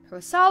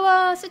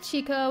 Kurosawa,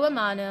 Sachiko,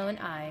 Amano, and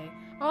I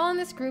are all in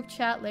this group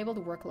chat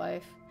labeled Work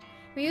Life.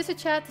 We use the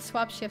chat to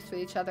swap shifts with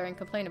each other and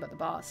complain about the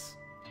boss.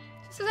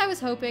 Just as I was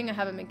hoping, I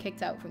haven't been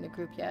kicked out from the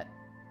group yet.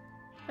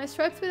 I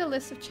swipe through the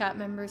list of chat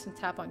members and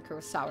tap on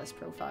Kurosawa's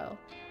profile.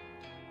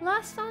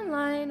 Last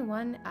online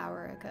 1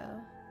 hour ago.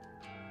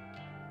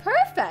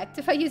 Perfect!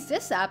 If I use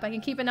this app, I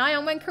can keep an eye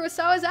on when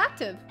Kurosawa is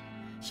active.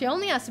 She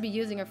only has to be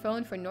using her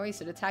phone for Noise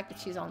to detect that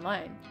she's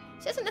online.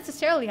 She doesn't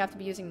necessarily have to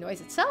be using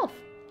Noise itself.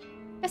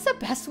 It's the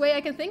best way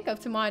I can think of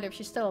to monitor if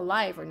she's still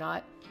alive or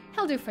not.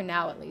 He'll do for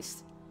now, at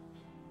least.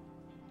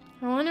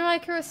 I wonder why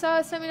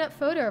Kurosawa sent me that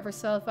photo of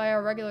herself via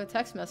a regular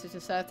text message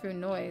instead of through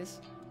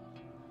Noise.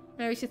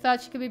 Maybe she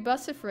thought she could be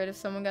busted for it if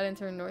someone got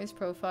into her Noise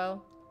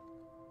profile.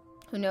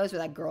 Who knows what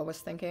that girl was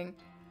thinking.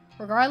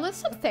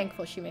 Regardless, I'm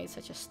thankful she made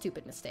such a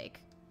stupid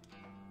mistake.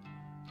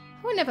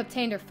 I wouldn't have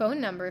obtained her phone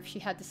number if she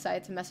had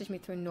decided to message me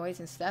through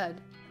Noise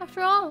instead.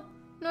 After all,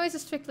 Noise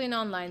is strictly an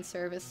online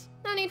service.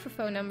 No need for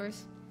phone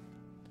numbers.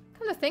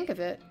 Come to think of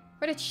it,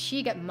 where did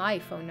she get my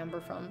phone number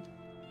from?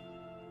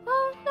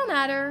 Well, no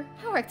matter.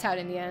 It worked out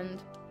in the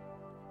end.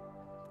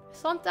 I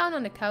slump down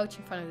on the couch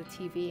in front of the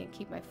TV and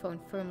keep my phone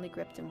firmly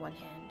gripped in one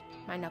hand,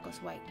 my knuckles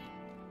whitening.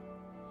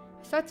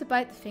 I start to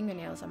bite the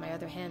fingernails on my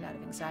other hand out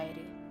of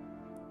anxiety.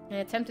 In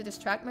an attempt to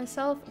distract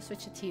myself, I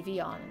switch the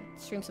TV on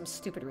and stream some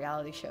stupid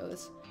reality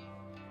shows.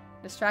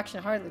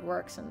 Distraction hardly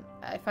works, and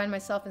I find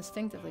myself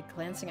instinctively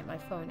glancing at my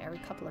phone every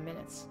couple of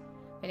minutes,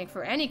 waiting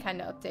for any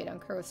kind of update on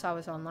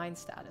Kurosawa's online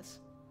status.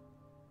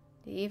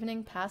 The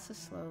evening passes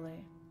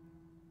slowly.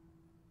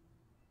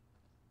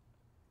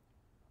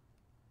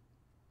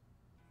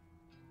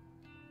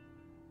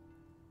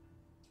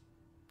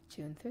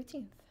 June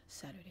 13th,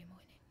 Saturday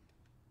morning.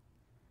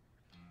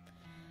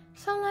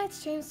 Sunlight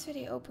streams through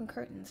the open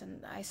curtains,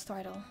 and I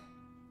startle.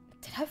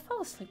 Did I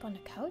fall asleep on the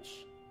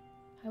couch?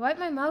 I wipe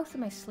my mouth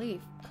with my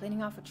sleeve,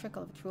 cleaning off a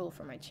trickle of drool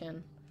from my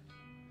chin.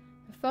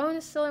 My phone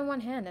is still in one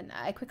hand, and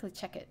I quickly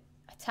check it.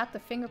 I tap the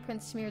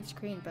fingerprint-smeared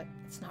screen, but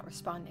it's not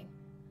responding.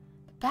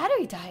 The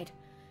battery died!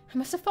 I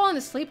must have fallen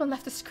asleep and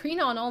left the screen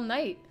on all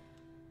night.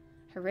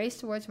 I race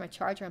towards my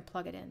charger and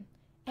plug it in,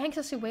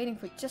 anxiously waiting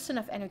for just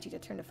enough energy to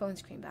turn the phone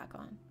screen back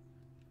on.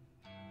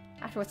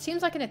 After what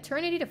seems like an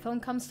eternity, the phone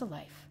comes to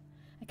life.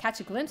 I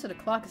catch a glimpse of the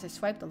clock as I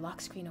swipe the lock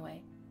screen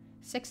away.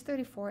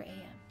 6:34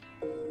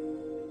 a.m.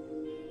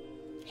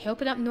 I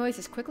open up Noise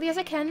as quickly as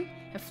I can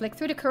and flick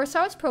through to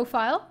Kurosawa's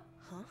profile.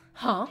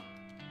 Huh?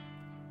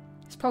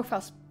 His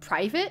profile's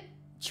private?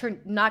 You're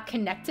not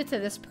connected to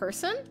this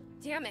person?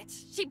 Damn it,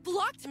 she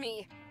blocked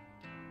me!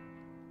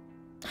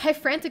 I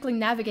frantically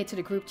navigate to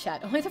the group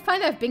chat, only to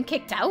find that I've been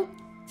kicked out.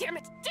 Damn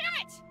it! Damn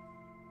it!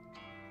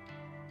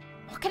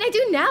 What can I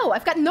do now?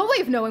 I've got no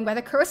way of knowing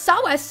whether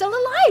Kurosawa is still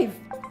alive!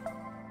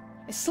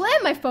 I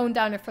slam my phone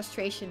down in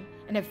frustration,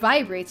 and it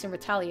vibrates in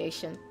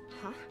retaliation.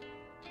 Huh?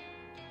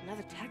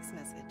 Another text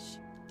message.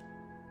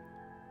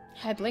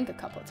 I blink a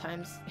couple of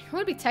times. Who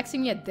would be texting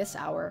me at this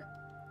hour?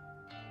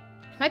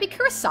 It might be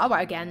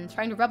Kurosawa again,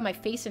 trying to rub my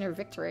face in her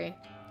victory.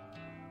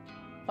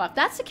 Well, if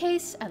that's the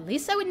case, at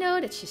least I would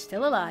know that she's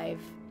still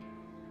alive.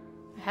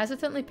 I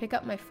hesitantly pick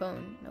up my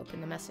phone and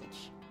open the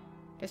message.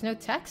 There's no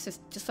text, it's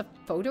just a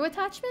photo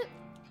attachment?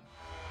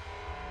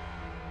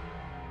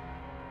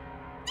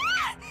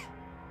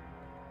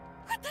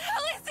 What the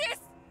hell is this?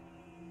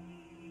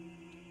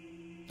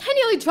 I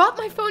nearly dropped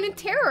my phone in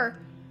terror.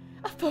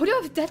 A photo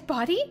of a dead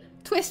body?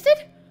 Twisted?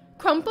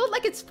 Crumpled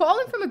like it's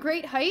fallen from a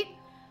great height?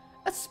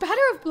 A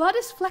spatter of blood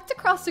is flecked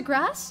across the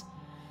grass?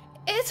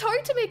 It's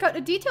hard to make out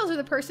the details of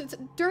the person's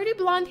dirty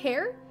blonde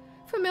hair,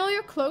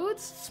 familiar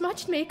clothes,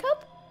 smudged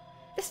makeup.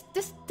 This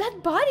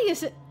dead body,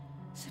 is it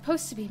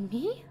supposed to be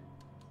me?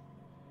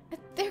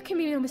 There can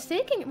be no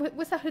mistaking it.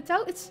 Without a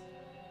doubt, it's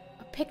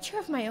a picture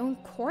of my own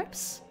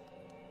corpse.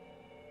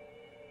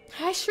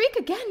 I shriek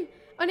again,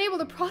 unable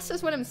to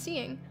process what I'm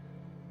seeing.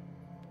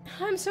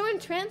 I'm so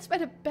entranced by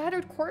the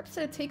battered corpse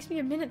that it takes me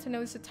a minute to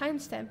notice the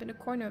timestamp in the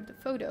corner of the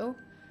photo.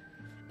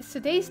 It's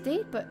today's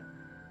date, but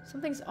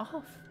something's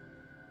off.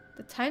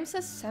 The time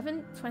says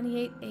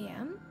 7:28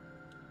 a.m.?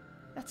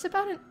 That's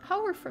about an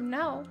hour from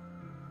now.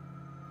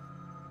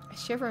 I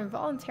shiver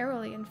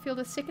involuntarily and feel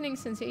the sickening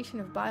sensation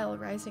of bile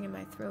rising in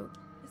my throat.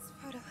 This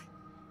photo...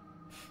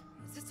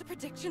 Is this a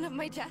prediction of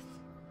my death?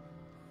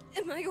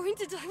 Am I going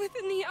to die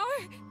within the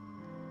hour?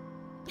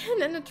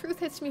 And then the truth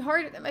hits me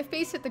harder than my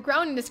face hit the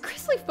ground in this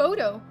grisly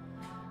photo.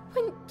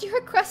 When you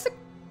request a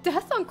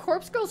death on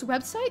Corpse Girl's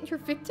website, your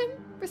victim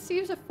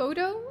receives a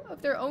photo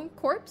of their own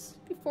corpse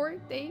before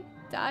they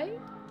die?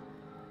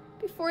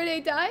 Before they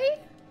die?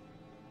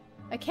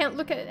 I can't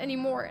look at it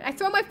anymore. I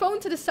throw my phone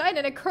to the side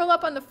and I curl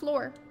up on the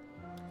floor.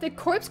 Did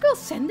Corpse Girl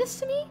send this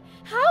to me?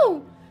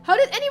 How? How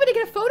did anybody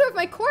get a photo of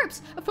my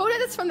corpse? A photo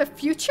that's from the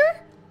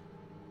future?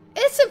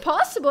 It's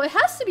impossible. It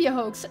has to be a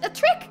hoax. A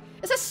trick.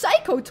 It's a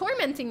psycho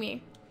tormenting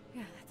me.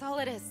 Yeah, that's all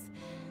it is.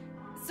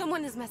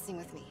 Someone is messing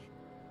with me.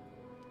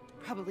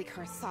 Probably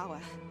Kurosawa.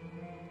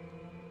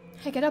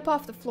 I get up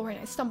off the floor and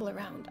I stumble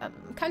around. I'm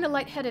kind of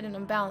lightheaded and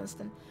unbalanced,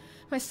 and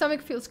my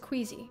stomach feels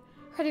queasy,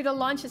 ready to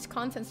launch its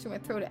contents through my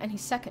throat at any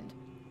second.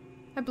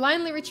 I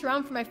blindly reach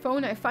around for my phone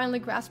and I finally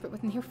grasp it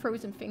with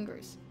near-frozen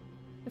fingers.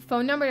 The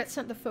phone number that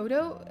sent the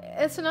photo,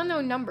 it's an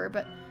unknown number,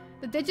 but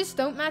the digits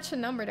don't match the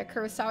number that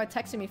Kurosawa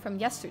texted me from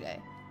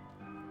yesterday.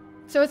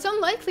 So it's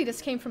unlikely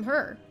this came from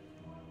her.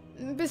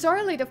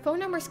 Bizarrely, the phone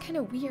number is kind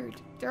of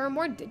weird. There are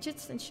more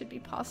digits than should be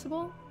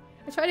possible.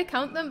 I try to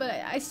count them, but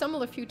I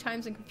stumble a few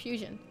times in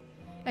confusion.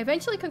 I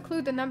eventually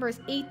conclude the number is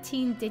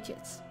 18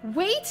 digits.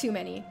 Way too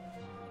many!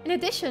 In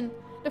addition,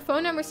 the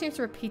phone number seems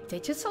to repeat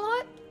digits a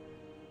lot.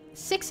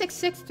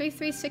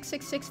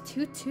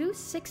 666-3366622,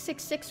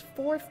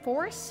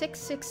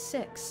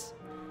 666-44-666.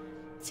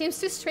 Seems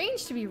too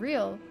strange to be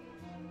real.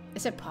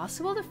 Is it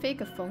possible to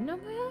fake a phone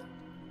number yet?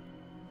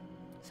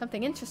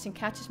 Something interesting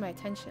catches my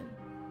attention.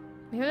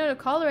 Even though the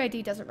caller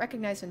ID doesn't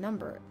recognize the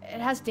number, it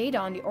has data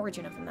on the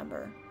origin of the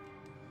number.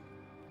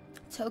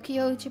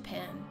 Tokyo,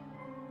 Japan.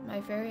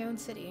 My very own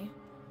city.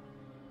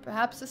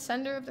 Perhaps the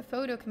sender of the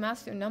photo can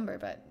mask their number,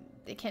 but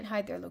they can't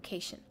hide their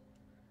location.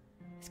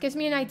 This gives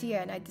me an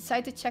idea, and I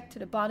decide to check to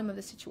the bottom of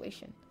the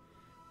situation.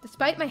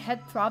 Despite my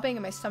head throbbing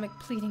and my stomach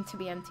pleading to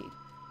be emptied,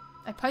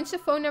 I punch the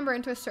phone number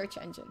into a search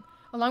engine,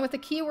 along with the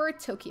keyword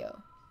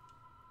Tokyo.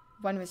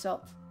 One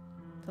result.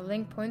 The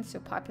link points to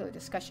a popular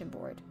discussion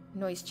board,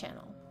 Noise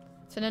Channel.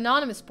 It's an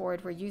anonymous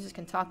board where users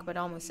can talk about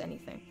almost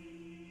anything.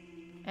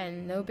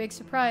 And no big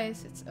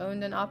surprise, it's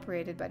owned and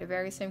operated by the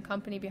very same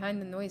company behind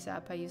the Noise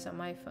app I use on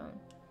my phone.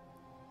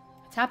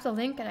 I tap the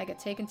link and I get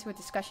taken to a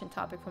discussion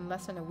topic from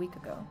less than a week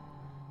ago.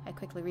 I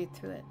quickly read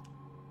through it.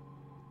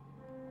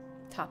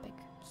 Topic: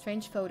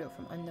 strange photo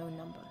from unknown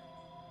number.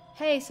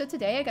 Hey, so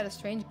today I got a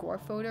strange gore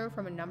photo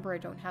from a number I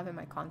don't have in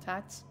my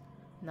contacts.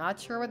 Not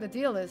sure what the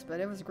deal is, but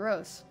it was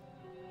gross.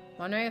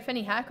 Wondering if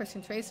any hackers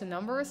can trace the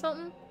number or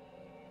something?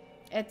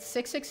 It's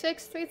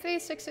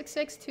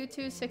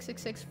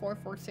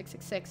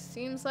 666-336622-666-44666.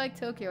 Seems like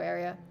Tokyo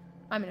area.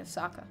 I'm in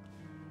Osaka.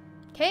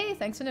 Okay,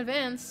 thanks in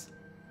advance.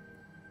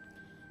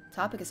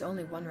 Topic is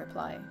only one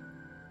reply.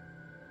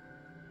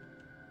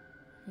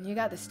 You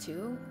got this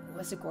too?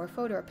 Was the gore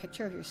photo a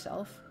picture of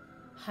yourself?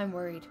 I'm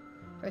worried.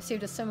 I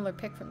received a similar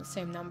pic from the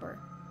same number.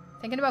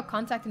 Thinking about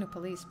contacting the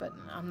police, but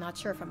I'm not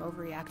sure if I'm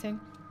overreacting.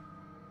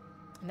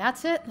 And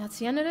that's it. That's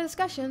the end of the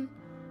discussion.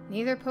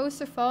 Neither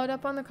poster followed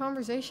up on the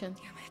conversation.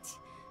 Damn it.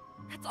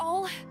 That's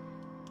all?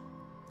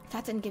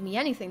 That didn't give me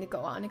anything to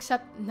go on,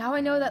 except now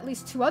I know that at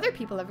least 2 other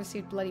people have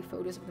received bloody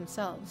photos of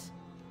themselves.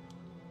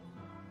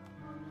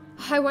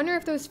 I wonder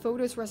if those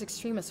photos were as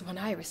extreme as the one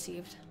I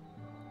received.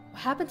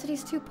 What happened to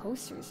these 2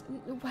 posters?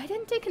 Why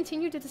didn't they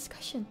continue the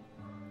discussion?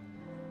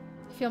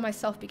 I feel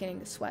myself beginning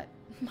to sweat.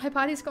 My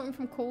body's going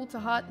from cold to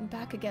hot and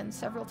back again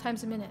several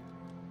times a minute.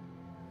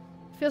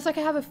 It feels like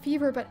I have a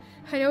fever, but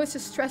I know it's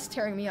just stress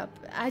tearing me up.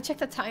 I check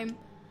the time.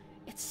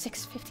 It's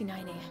 6:59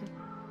 a.m.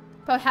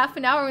 About half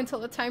an hour until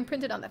the time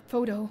printed on that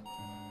photo.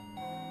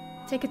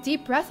 Take a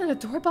deep breath and the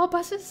doorbell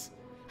buzzes.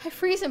 I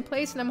freeze in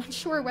place and I'm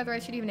unsure whether I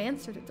should even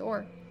answer the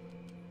door.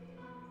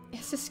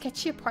 It's a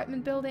sketchy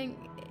apartment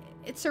building.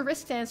 It's a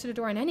risk to answer the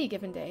door on any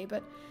given day,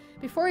 but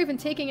before even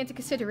taking into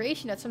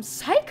consideration that some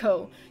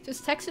psycho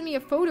just texted me a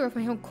photo of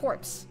my own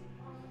corpse.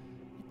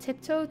 I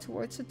tiptoe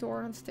towards the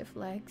door on stiff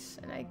legs,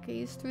 and I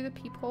gaze through the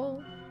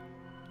peephole.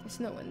 There's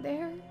no one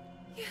there.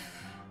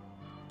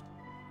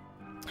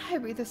 I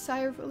breathe a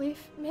sigh of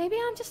relief. Maybe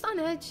I'm just on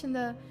edge, and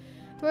the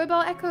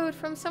doorbell echoed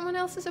from someone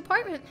else's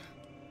apartment.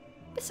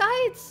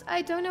 Besides,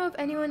 I don't know of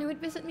anyone who would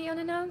visit me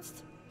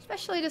unannounced,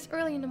 especially this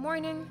early in the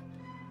morning.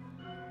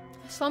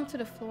 I slump to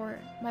the floor,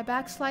 my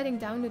back sliding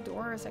down the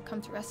door as I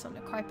come to rest on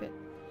the carpet,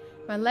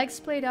 my legs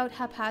splayed out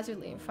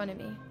haphazardly in front of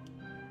me.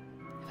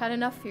 I've had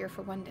enough fear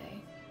for one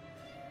day.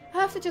 I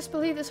have to just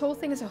believe this whole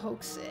thing is a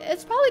hoax.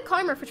 It's probably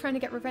karma for trying to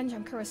get revenge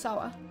on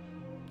Kurosawa.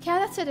 Yeah,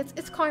 that's it.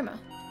 It's karma.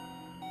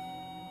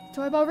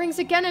 The doorbell rings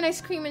again and I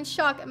scream in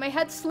shock, my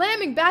head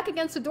slamming back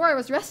against the door I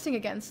was resting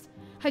against.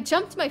 I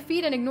jump to my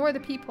feet and ignore the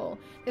peephole,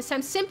 this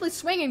time simply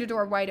swinging the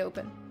door wide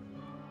open.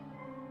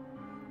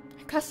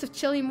 A gust of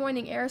chilly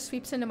morning air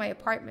sweeps into my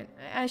apartment,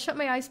 and I shut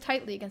my eyes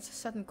tightly against the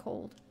sudden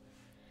cold.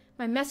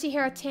 My messy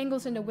hair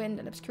tangles in the wind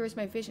and obscures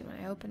my vision when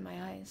I open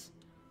my eyes.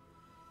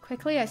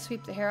 Quickly, I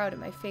sweep the hair out of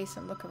my face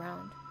and look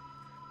around.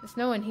 There's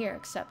no one here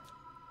except...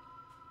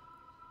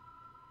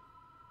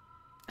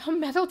 A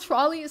metal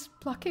trolley is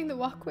blocking the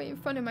walkway in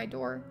front of my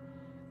door.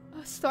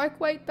 A stark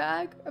white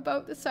bag,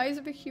 about the size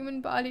of a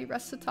human body,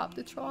 rests atop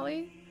the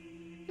trolley.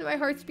 And my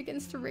heart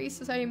begins to race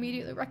as I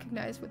immediately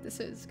recognize what this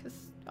is,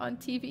 because on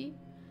TV,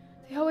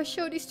 they always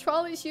show these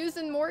trolleys used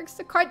in morgues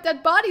to cart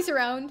dead bodies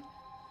around.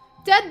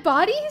 Dead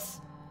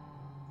bodies?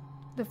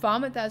 The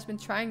vomit that has been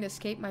trying to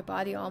escape my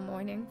body all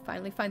morning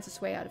finally finds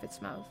its way out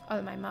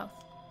of my mouth.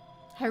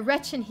 I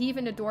retch and heave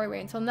in the doorway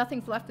until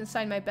nothing's left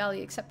inside my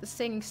belly except the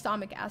stinging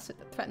stomach acid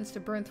that threatens to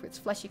burn through its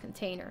fleshy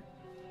container.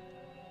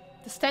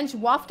 The stench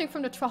wafting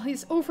from the trolley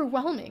is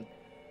overwhelming.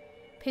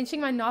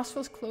 Pinching my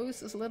nostrils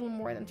closed is little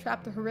more than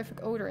trap the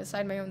horrific odor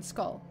inside my own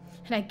skull,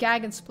 and I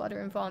gag and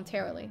splutter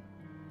involuntarily.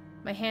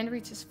 My hand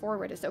reaches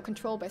forward as though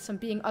controlled by some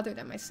being other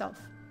than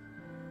myself.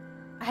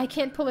 I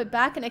can't pull it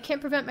back, and I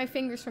can't prevent my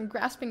fingers from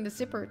grasping the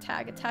zipper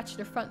tag attached to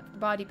the front of the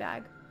body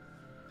bag.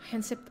 I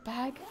unzip the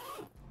bag.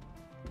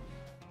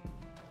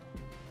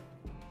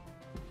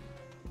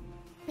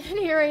 And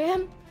here I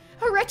am,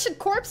 a wretched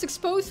corpse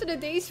exposed to the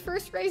day's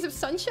first rays of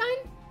sunshine.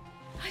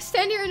 I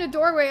stand here in the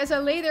doorway as I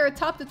lay there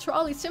atop the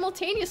trolley,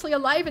 simultaneously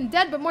alive and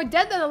dead, but more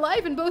dead than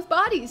alive in both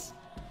bodies.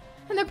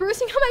 And the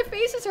bruising on my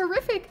face is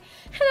horrific,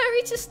 and I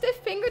reach a stiff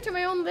finger to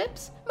my own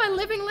lips, my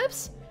living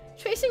lips,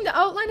 tracing the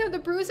outline of the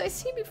bruise I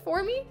see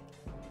before me.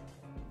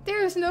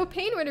 There is no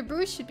pain where the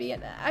bruise should be,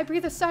 and I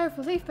breathe a sigh of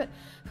relief, but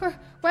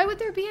why would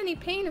there be any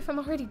pain if I'm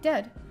already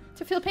dead?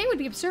 To feel pain would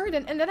be absurd,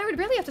 and then I would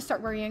really have to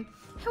start worrying.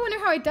 I wonder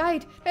how I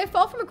died. Did I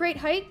fall from a great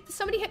height? Did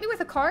somebody hit me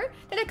with a car?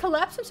 Did I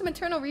collapse from some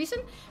internal reason?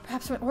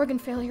 Perhaps from an organ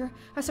failure?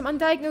 Or some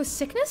undiagnosed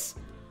sickness?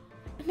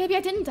 Maybe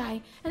I didn't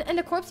die, and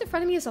the corpse in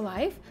front of me is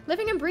alive,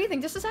 living and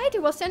breathing just as I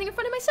do while standing in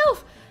front of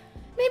myself.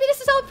 Maybe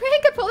this is all a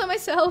prank I pulled on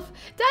myself.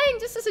 Dying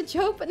just as a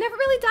joke, but never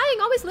really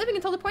dying, always living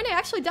until the point I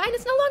actually die, and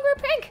it's no longer a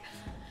prank.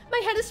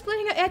 My head is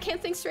splitting, I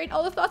can't think straight.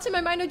 All the thoughts in my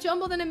mind are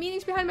jumbled, and the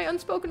meanings behind my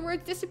unspoken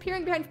words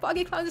disappearing behind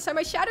foggy clouds inside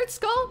my shattered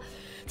skull.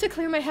 To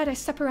clear my head, I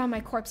step around my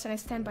corpse and I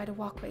stand by the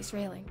walkway's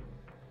railing.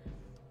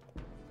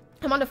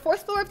 I'm on the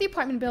 4th floor of the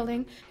apartment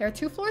building. There are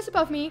 2 floors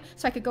above me,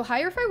 so I could go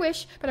higher if I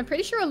wish, but I'm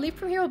pretty sure a leap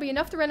from here will be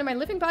enough to render my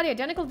living body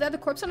identical to that of the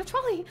corpse on a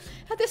trolley.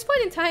 At this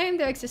point in time,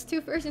 there exist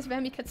 2 versions of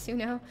Emi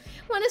Katsuno.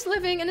 One is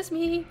living and is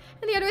me,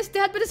 and the other is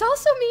dead but is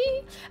also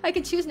me. I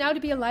can choose now to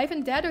be alive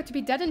and dead, or to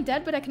be dead and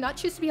dead, but I cannot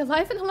choose to be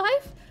alive and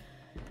alive.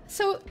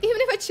 So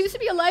even if I choose to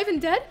be alive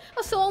and dead,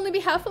 I'll still only be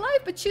half alive,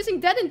 but choosing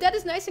dead and dead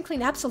is nice and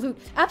clean,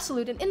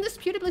 absolute, and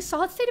indisputably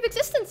solid state of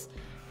existence.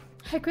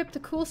 I grip the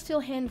cool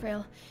steel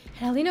handrail,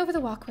 and I lean over the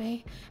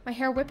walkway, my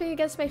hair whipping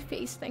against my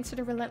face thanks to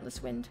the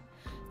relentless wind.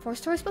 4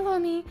 stories below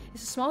me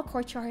is a small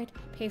courtyard,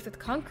 paved with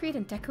concrete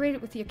and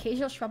decorated with the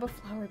occasional shrub of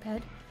flower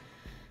bed.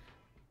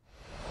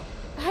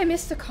 I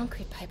miss the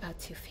concrete by about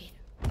 2 feet.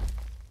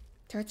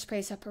 Dirt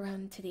sprays up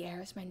around into the air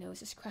as my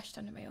nose is crushed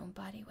under my own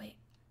body weight.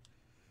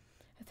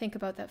 I think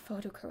about that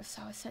photo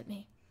Kurosawa sent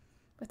me,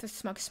 with her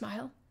smug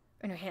smile,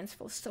 and her hands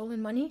full of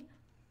stolen money,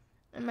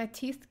 and my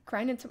teeth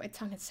grind into my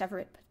tongue and sever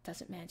it, but it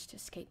doesn't manage to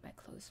escape my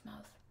closed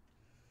mouth.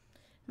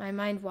 My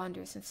mind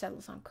wanders and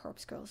settles on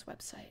Corpse Girl's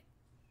website.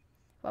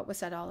 What was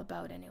that all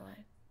about,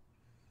 anyway?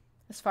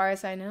 As far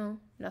as I know,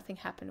 nothing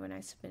happened when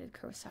I submitted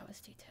Kurosawa's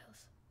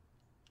details.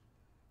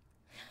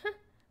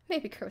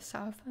 Maybe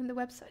Kurosawa found the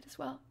website as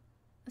well.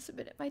 I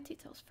submitted my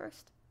details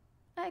first.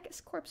 I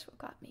guess Corpseville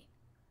got me.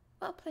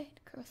 Well played,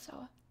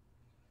 Kurosawa.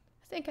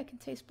 I think I can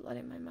taste blood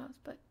in my mouth,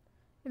 but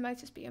it might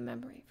just be a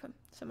memory from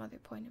some other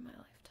point in my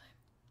lifetime.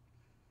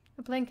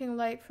 A blinking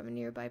light from a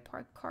nearby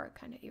parked car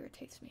kind of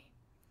irritates me.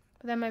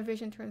 But then my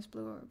vision turns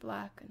blue or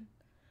black, and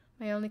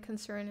my only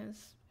concern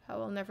is how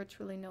I'll never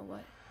truly know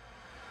what.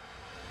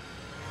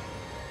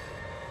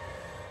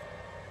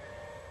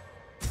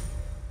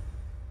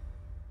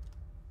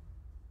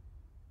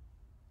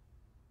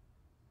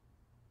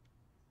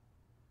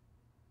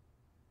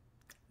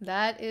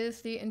 That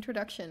is the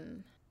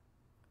introduction.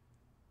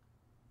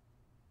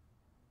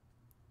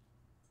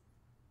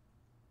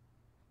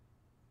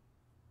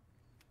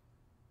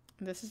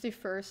 This is the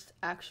first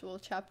actual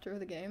chapter of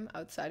the game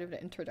outside of the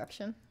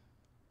introduction.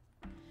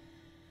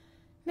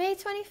 May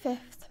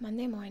 25th,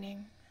 Monday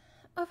morning.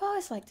 I've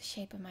always liked the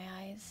shape of my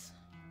eyes.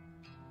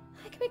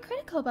 I can be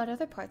critical about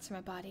other parts of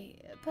my body,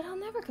 but I'll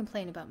never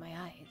complain about my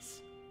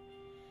eyes.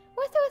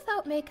 With or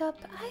without makeup,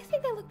 I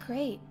think they look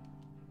great.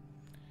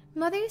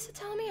 Mother used to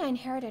tell me I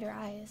inherited her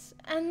eyes,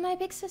 and my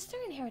big sister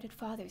inherited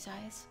Father's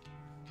eyes.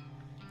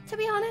 To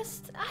be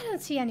honest, I don't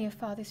see any of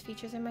Father's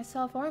features in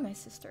myself or my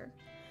sister,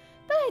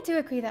 but I do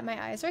agree that my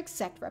eyes are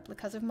exact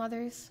replicas of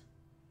Mother's.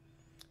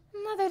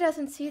 Mother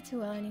doesn't see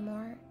too well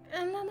anymore,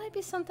 and that might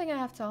be something I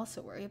have to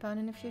also worry about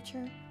in the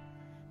future.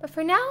 But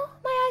for now,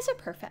 my eyes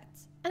are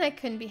perfect, and I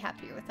couldn't be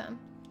happier with them.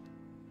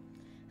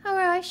 I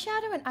wear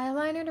eyeshadow and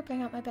eyeliner to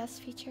bring out my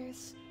best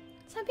features.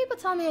 Some people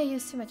tell me I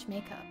use too much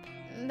makeup,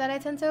 that I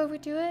tend to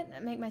overdo it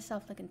and make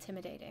myself look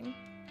intimidating.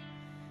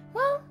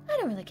 Well, I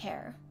don't really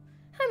care.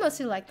 I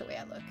mostly like the way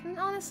I look, and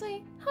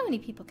honestly, how many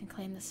people can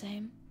claim the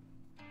same?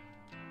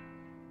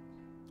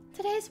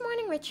 Today's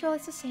morning ritual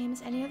is the same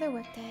as any other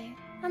workday.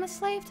 I'm a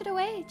slave to the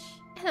wage,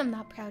 and I'm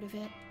not proud of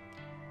it.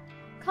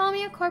 Call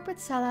me a corporate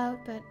sellout,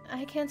 but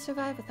I can't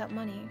survive without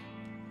money.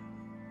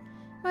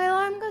 My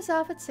alarm goes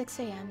off at 6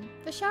 a.m.,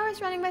 the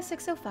shower's running by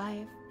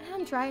 6:05, and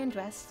I'm dry and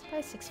dressed by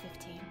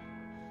 6:15.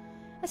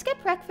 I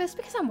skip breakfast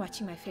because I'm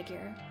watching my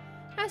figure.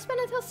 I spend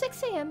until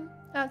 6 a.m.,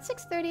 about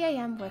 6:30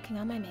 a.m. working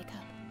on my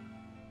makeup.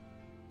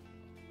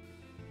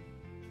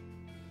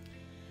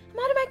 I'm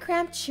out of my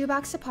cramped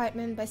shoebox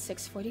apartment by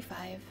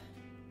 6:45.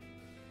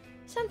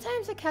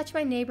 Sometimes I catch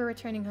my neighbor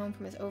returning home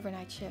from his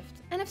overnight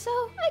shift, and if so,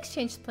 I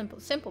exchange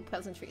simple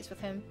pleasantries with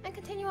him and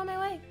continue on my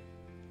way.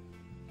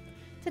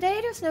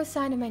 Today there's no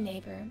sign of my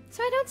neighbor,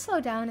 so I don't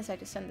slow down as I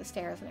descend the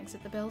stairs and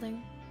exit the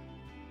building.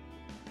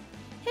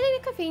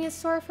 Hitting a convenience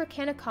store for a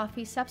can of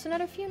coffee saps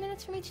another few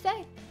minutes from each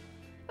day.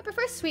 I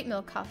prefer sweet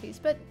milk coffees,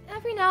 but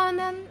every now and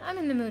then I'm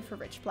in the mood for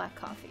rich black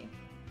coffee.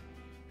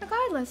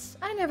 Regardless,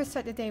 I never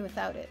start the day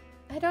without it.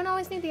 I don't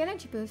always need the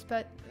energy boost,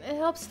 but it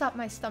helps stop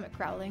my stomach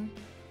growling.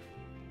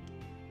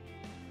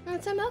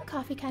 It's a milk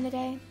coffee kind of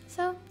day,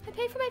 so I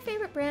pay for my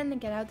favorite brand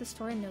and get out of the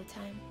store in no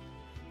time.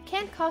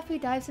 Canned coffee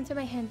dives into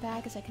my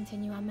handbag as I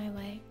continue on my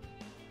way.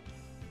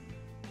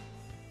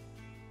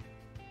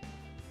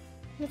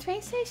 The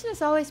train station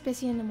is always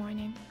busy in the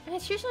morning, and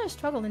it's usually a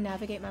struggle to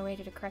navigate my way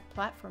to the correct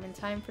platform in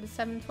time for the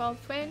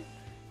 7:12 train.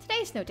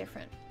 Today's no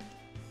different.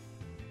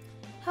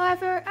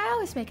 However, I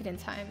always make it in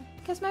time,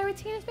 because my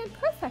routine has been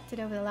perfected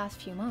over the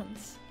last few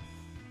months.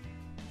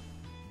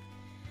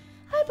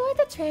 I board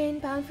the train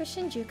bound for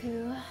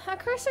Shinjuku. A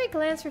cursory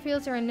glance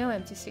reveals there are no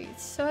empty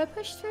seats, so I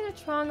push through the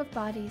throng of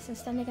bodies and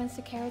stand against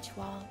the carriage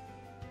wall.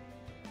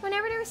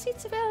 Whenever there are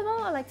seats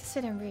available, I like to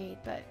sit and read,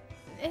 but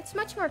it's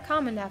much more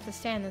common to have to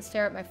stand and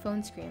stare at my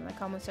phone screen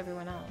like almost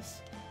everyone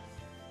else.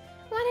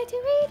 When I do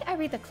read, I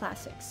read the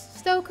classics.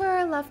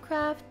 Stoker,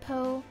 Lovecraft,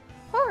 Poe,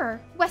 horror,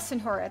 Western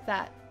horror at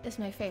that, is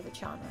my favorite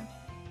genre.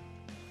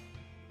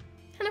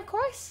 And of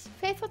course,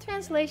 faithful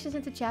translations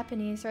into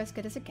Japanese are as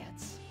good as it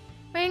gets.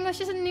 My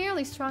English isn't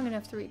nearly strong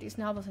enough to read these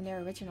novels in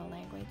their original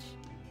language.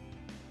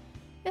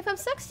 If I'm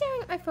stuck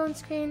staring at my phone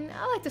screen,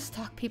 I like to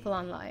stalk people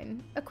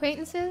online.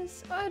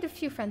 Acquaintances, or the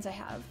few friends I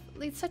have,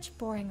 lead such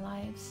boring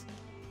lives.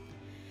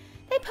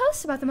 They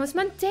post about the most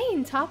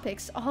mundane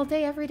topics all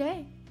day, every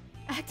day,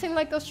 acting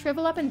like they'll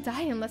shrivel up and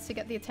die unless they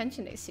get the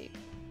attention they seek.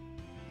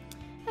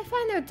 I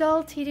find their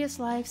dull, tedious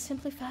lives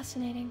simply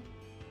fascinating.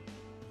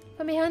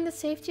 From behind the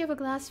safety of a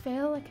glass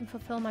veil, I can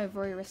fulfill my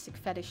voyeuristic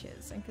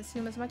fetishes and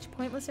consume as much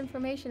pointless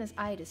information as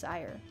I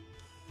desire.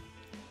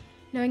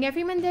 Knowing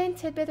every mundane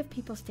tidbit of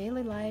people's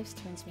daily lives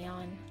turns me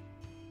on.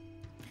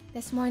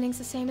 This morning's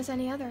the same as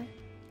any other.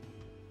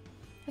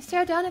 I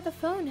stare down at the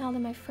phone held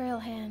in my frail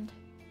hand.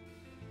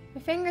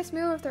 My fingers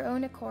move of their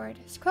own accord,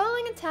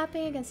 scrolling and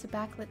tapping against the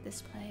backlit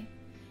display,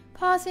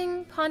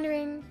 pausing,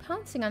 pondering,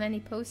 pouncing on any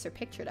post or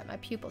picture that my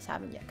pupils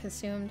haven't yet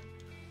consumed.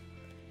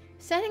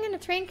 Standing in a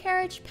train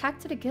carriage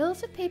packed to the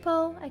gills with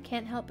people, I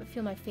can't help but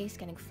feel my face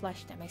getting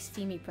flushed and my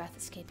steamy breath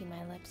escaping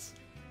my lips.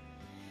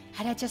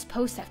 Had I just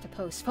post after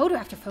post, photo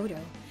after photo,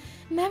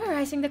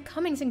 memorizing the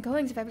comings and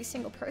goings of every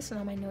single person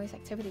on my noise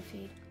activity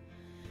feed.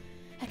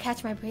 I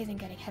catch my breathing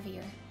getting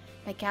heavier,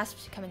 my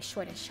gasps becoming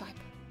short and sharp.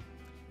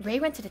 Ray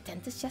went to the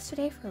dentist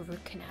yesterday for a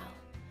root canal.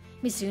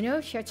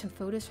 Mizuno shared some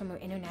photos from her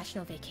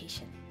international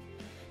vacation.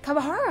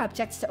 Kawahara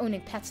objects to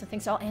owning pets and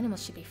thinks all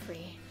animals should be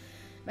free.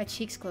 My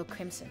cheeks glow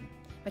crimson.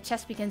 My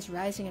chest begins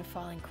rising and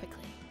falling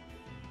quickly.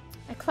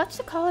 I clutch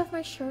the collar of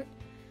my shirt,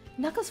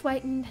 knuckles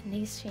whitened,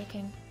 knees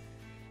shaking.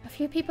 A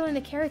few people in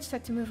the carriage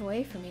start to move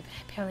away from me, but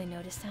I barely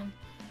notice them.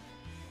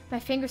 My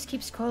fingers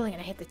keep scrolling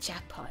and I hit the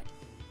jackpot.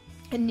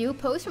 A new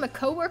post from a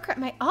coworker at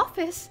my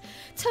office.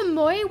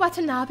 Tomoe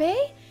Watanabe?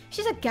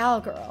 She's a gal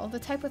girl, the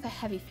type with a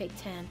heavy fake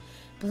tan,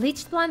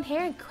 bleached blonde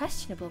hair, and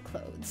questionable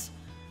clothes.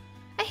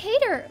 I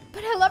hate her,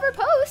 but I love her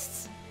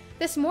posts.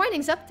 This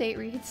morning's update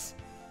reads,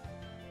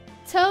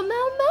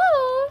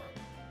 Tomomo!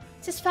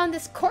 Just found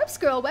this Corpse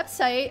Girl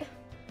website.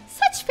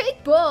 Such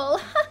fake bull.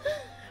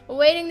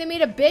 Waiting to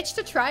meet a bitch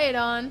to try it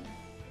on.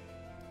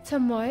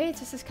 Tomoe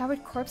just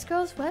discovered Corpse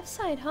Girl's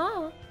website,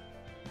 huh?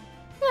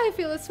 I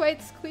feel a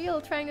slight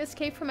squeal trying to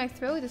escape from my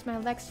throat as my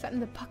legs threaten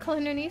to buckle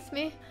underneath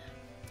me.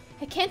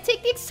 I can't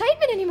take the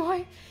excitement anymore.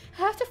 I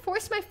have to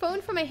force my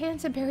phone from my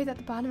hands and bury it at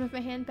the bottom of my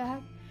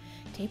handbag.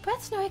 Deep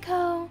breaths,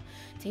 Noriko.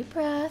 Deep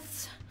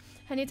breaths.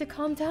 I need to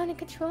calm down and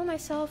control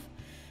myself.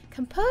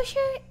 Composure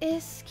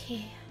is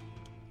key.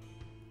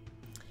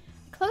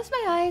 I close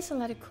my eyes and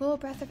let a cool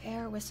breath of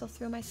air whistle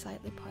through my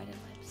slightly parted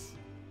lips.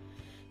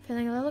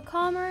 Feeling a little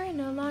calmer and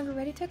no longer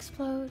ready to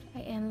explode, I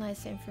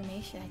analyze the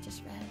information I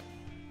just read.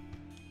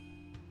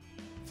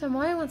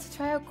 Tomoe wants to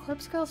try out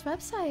Corpse Girl's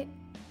website.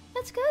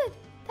 That's good.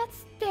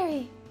 That's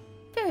very,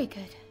 very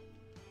good.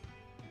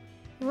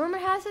 Rumor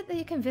has it that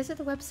you can visit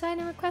the website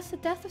and request the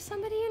death of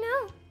somebody you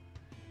know.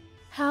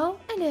 How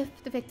and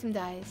if the victim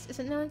dies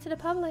isn't known to the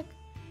public.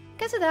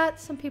 Because of that,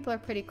 some people are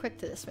pretty quick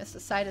to dismiss the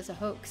site as a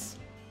hoax.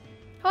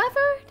 However,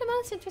 the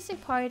most interesting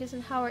part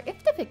isn't how or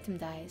if the victim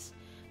dies,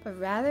 but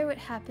rather what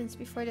happens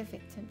before the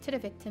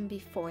victim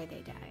before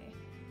they die.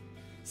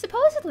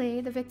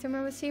 Supposedly, the victim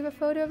will receive a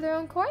photo of their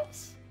own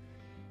corpse.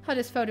 How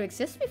this photo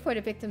exists before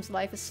the victim's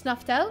life is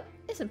snuffed out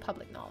isn't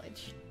public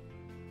knowledge.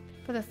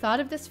 But the thought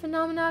of this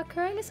phenomenon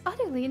occurring is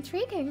utterly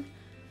intriguing.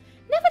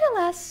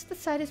 Nevertheless, the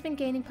site has been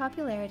gaining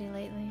popularity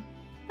lately,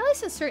 at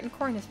least in certain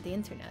corners of the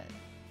internet.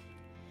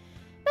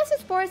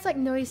 Message boards like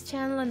Noise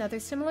Channel and other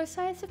similar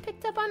sites have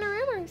picked up on the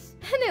rumors,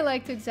 and they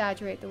like to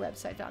exaggerate the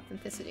website's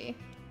authenticity.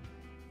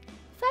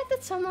 The fact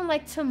that someone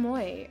like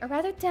Tomoe, a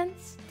rather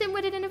dense,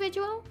 dim-witted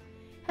individual,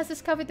 has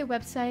discovered the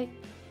website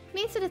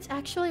means that it's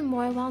actually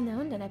more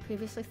well-known than I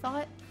previously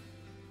thought.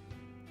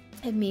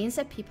 It means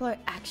that people are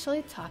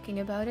actually talking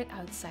about it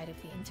outside of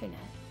the internet.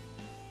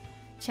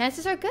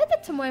 Chances are good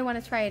that Tomoe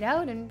want to try it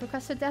out and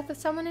request the death of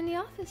someone in the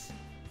office.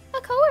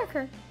 A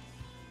coworker.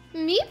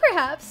 Me,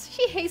 perhaps.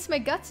 She hates my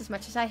guts as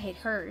much as I hate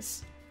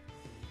hers.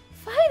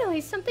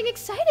 Finally, something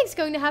exciting's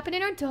going to happen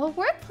in our dull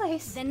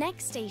workplace. The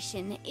next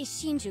station is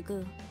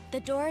Shinjuku. The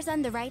doors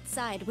on the right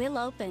side will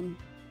open.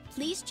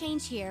 Please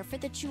change here for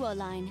the Chuo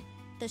line,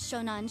 the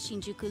Shonan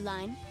Shinjuku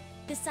line,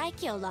 the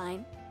Saikyo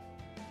line.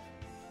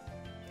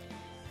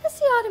 As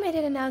the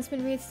automated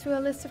announcement reads through a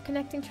list of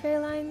connecting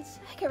train lines,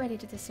 I get ready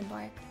to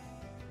disembark.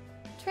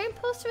 Train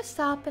pulls to a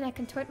stop and I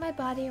contort my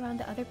body around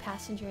the other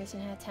passengers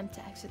in an attempt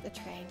to exit the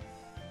train.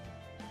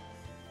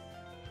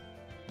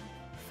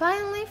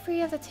 Finally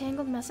free of the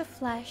tangled mess of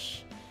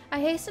flesh, I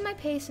hasten my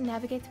pace and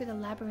navigate through the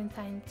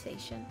labyrinthine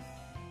station.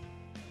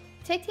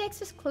 Take the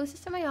exit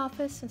closest to my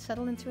office and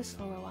settle into a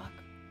slower walk.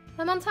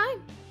 I'm on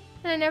time,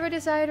 and I never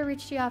desire to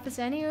reach the office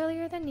any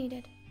earlier than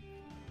needed.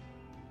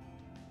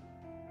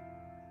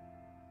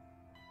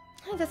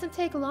 It doesn't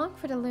take long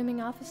for the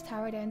looming office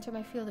tower to enter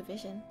my field of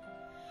vision.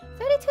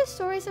 32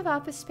 stories of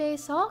office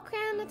space, all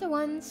crammed into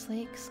one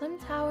sleek, slim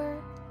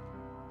tower.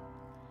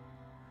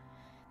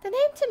 The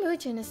name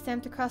Temujin is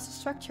stamped across the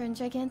structure in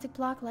gigantic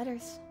block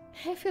letters.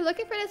 If you're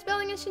looking for this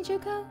building in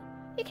Shinjuku,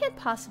 you can't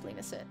possibly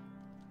miss it.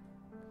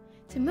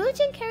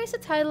 Temujin carries the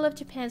title of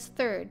Japan's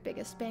third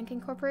biggest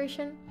banking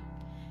corporation.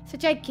 It's a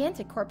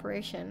gigantic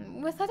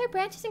corporation, with other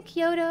branches in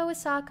Kyoto,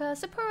 Osaka,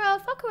 Sapporo,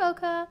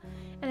 Fukuoka,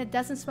 and a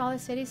dozen smaller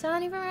cities I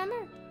don't even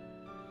remember.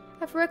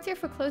 I've worked here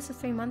for close to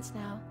 3 months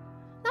now.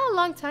 Not a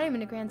long time in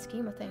the grand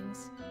scheme of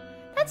things.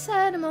 That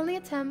said, I'm only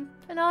a temp,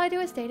 and all I do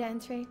is data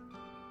entry.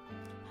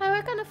 I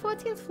work on the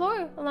 14th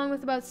floor, along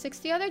with about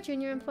 60 other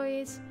junior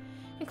employees,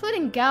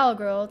 including gal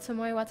girl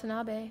Tomoe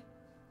Watanabe.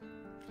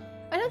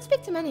 I don't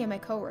speak to many of my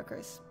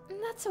coworkers, and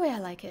that's the way I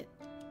like it.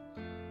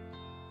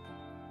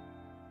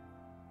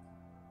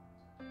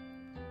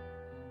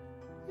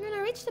 When I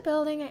reach the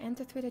building, I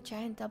enter through the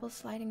giant double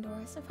sliding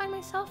doors and find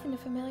myself in the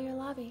familiar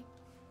lobby.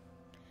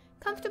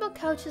 Comfortable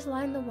couches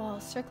line the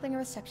walls, circling a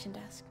reception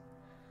desk.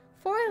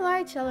 4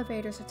 large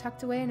elevators are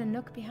tucked away in a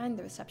nook behind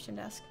the reception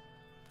desk.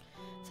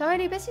 It's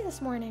already busy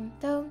this morning,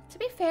 though, to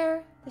be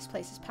fair, this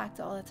place is packed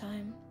all the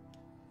time.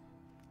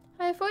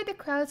 I avoid the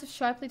crowds of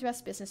sharply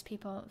dressed business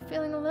people,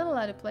 feeling a little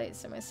out of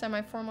place in my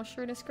semi-formal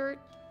shirt and skirt.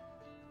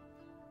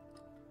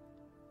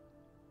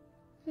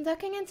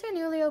 Ducking into a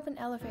newly opened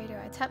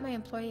elevator, I tap my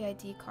employee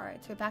ID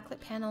card to a backlit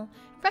panel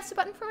and press the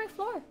button for my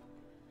floor.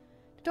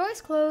 The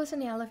doors close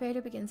and the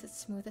elevator begins its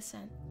smooth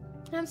ascent.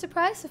 I'm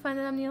surprised to find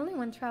that I'm the only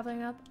one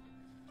traveling up.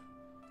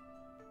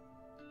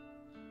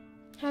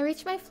 I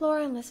reach my floor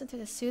and listen to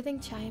the soothing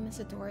chime as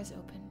the doors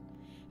open,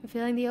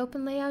 revealing the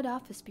open layout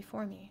office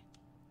before me.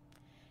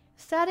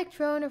 A static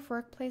drone of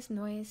workplace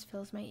noise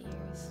fills my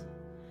ears.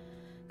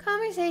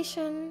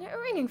 Conversation,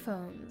 ringing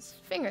phones,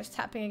 fingers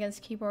tapping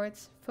against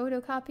keyboards,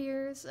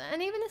 photocopiers,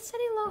 and even the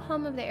steady low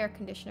hum of the air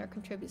conditioner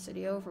contributes to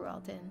the overall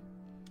din.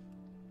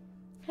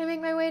 I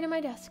make my way to my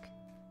desk,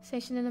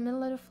 stationed in the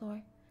middle of the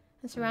floor,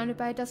 and surrounded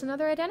by a dozen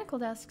other identical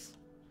desks.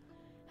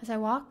 As I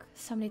walk,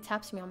 somebody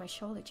taps me on my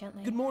shoulder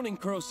gently. Good morning,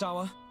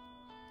 Kurosawa.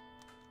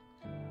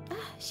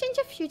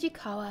 Shinja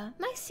Fujikawa,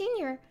 my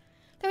senior,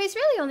 though he's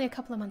really only a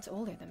couple of months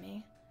older than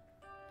me.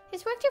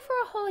 He's worked here for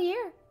a whole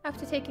year,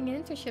 after taking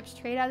an internship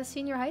straight out of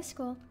senior high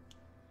school.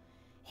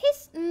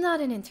 He's not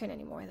an intern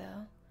anymore,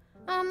 though.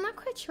 I'm not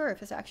quite sure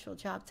of his actual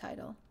job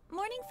title.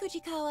 Morning,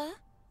 Fujikawa.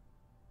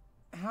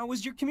 How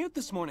was your commute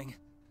this morning?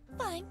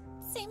 Fine.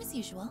 Same as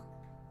usual.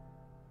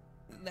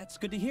 That's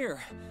good to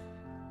hear.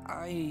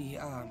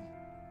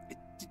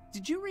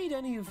 Did you read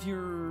any of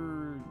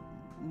your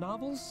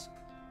novels?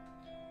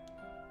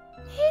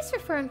 He's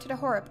referring to the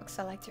horror books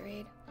I like to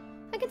read.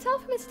 I can tell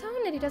from his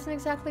tone that he doesn't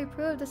exactly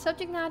approve of the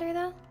subject matter,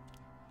 though.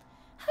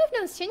 I've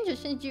known Shinja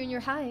since junior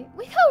high.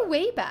 We go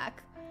way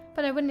back,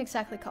 but I wouldn't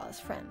exactly call us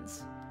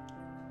friends.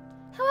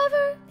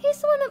 However,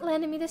 he's the one that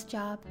landed me this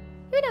job,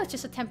 even though it's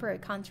just a temporary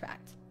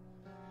contract.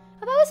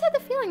 I've always had the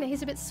feeling that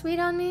he's a bit sweet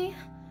on me.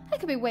 I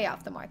could be way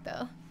off the mark,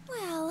 though.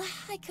 Well,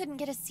 I couldn't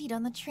get a seat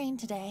on the train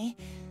today.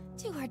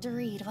 Too hard to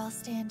read while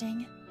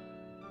standing.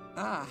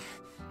 Ah,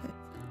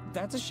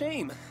 that's a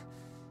shame.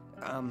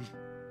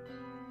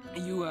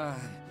 You,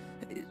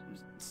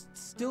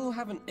 still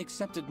haven't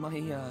accepted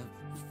my,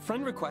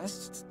 friend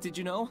request, did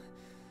you know?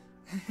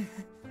 I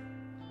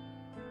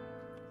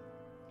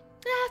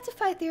have to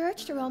fight the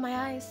urge to roll my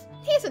eyes.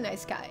 He's a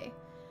nice guy.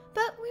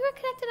 But we were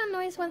connected on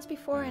Noise once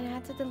before and I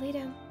had to delete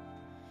him.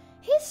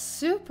 He's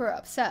super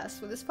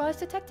obsessed with his father's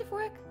detective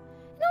work,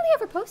 and all he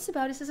ever posts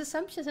about is his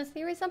assumptions and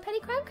theories on petty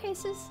crime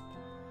cases.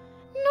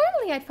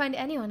 Normally I'd find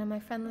anyone on my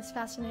friend list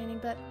fascinating,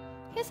 but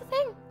here's the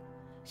thing.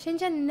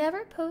 Shinja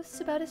never posts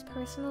about his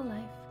personal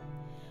life.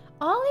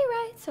 All he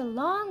writes are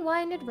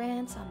long-winded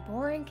rants on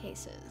boring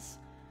cases.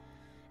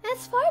 And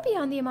it's far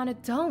beyond the amount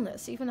of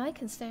dullness even I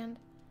can stand.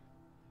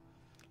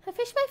 I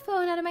fish my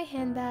phone out of my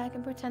handbag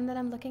and pretend that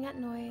I'm looking at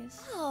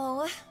Noise.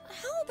 Oh,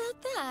 how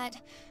about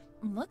that?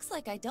 Looks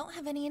like I don't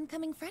have any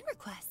incoming friend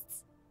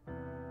requests.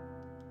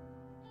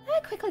 I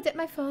quickly dip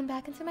my phone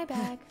back into my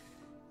bag.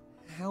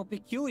 How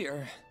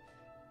peculiar.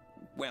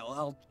 Well,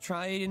 I'll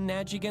try and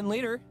nudge again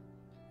later.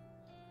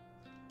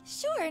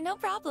 Sure, no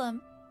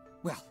problem.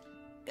 Well,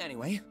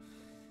 anyway,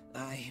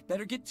 I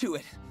better get to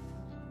it.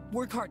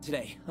 Work hard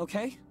today,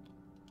 okay?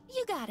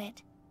 You got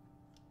it.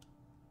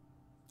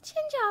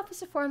 Shinja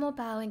offers a formal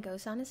bow and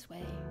goes on his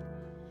way.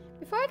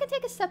 Before I can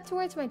take a step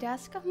towards my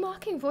desk, a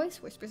mocking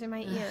voice whispers in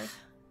my ear.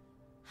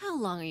 How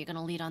long are you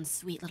gonna lead on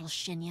sweet little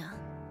Shinya?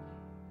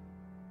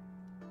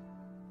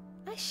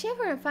 I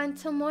shiver and find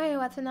Tomoyo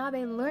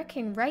Watanabe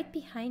lurking right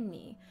behind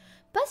me,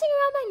 buzzing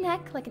around my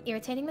neck like an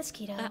irritating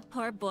mosquito. That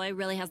poor boy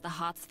really has the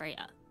hots for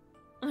ya.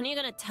 When are you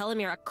gonna tell him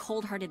you're a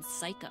cold-hearted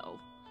psycho?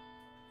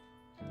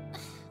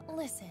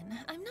 Listen,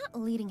 I'm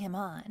not leading him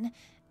on,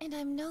 and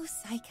I'm no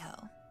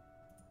psycho.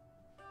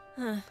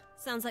 Huh.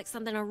 Sounds like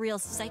something a real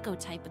psycho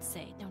type would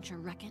say, don't you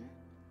reckon?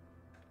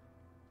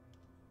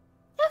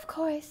 Of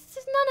course, this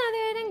is none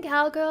other than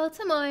Cowgirl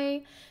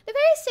Tomoe, the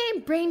very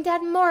same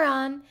brain-dead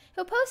moron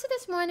who posted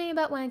this morning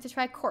about wanting to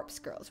try Corpse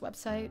Girl's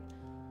website.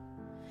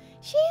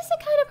 She's the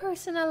kind of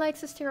person that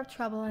likes to stir up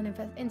trouble and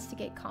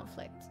instigate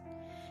conflict.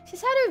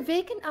 She's had her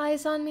vacant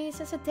eyes on me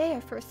since the day I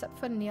first set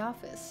foot in the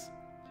office.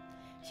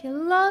 She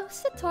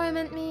loves to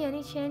torment me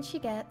any chance she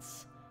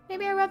gets.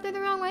 Maybe I rubbed her the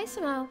wrong way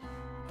somehow,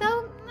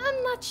 though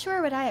I'm not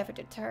sure what I ever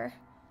did to her.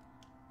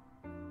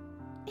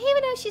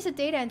 Even though she's a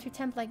data entry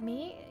temp like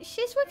me,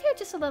 she's worked here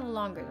just a little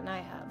longer than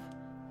I have.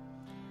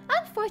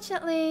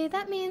 Unfortunately,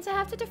 that means I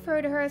have to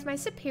defer to her as my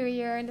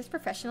superior in this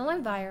professional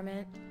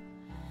environment.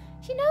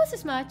 She knows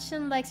as much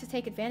and likes to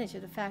take advantage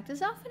of the fact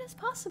as often as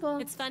possible.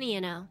 It's funny,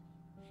 you know.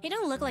 He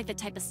don't look like the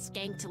type of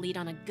skank to lead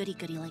on a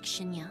goody-goody like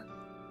Shinya.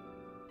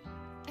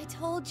 I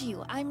told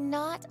you, I'm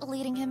not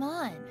leading him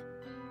on.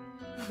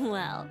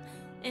 Well,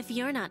 if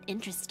you're not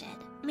interested,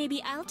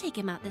 maybe I'll take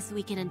him out this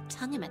weekend and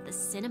tongue him at the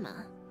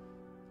cinema.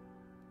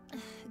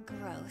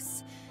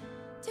 Gross.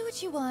 Do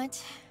what you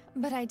want,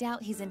 but I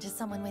doubt he's into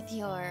someone with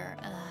your,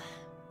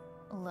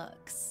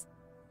 looks.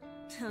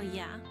 Oh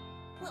yeah?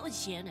 What would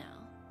you know?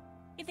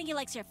 You think he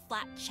likes your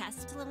flat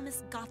chest, little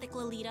Miss Gothic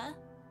Lolita?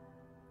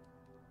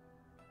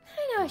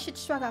 I know I should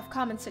shrug off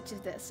comments such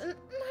as this, and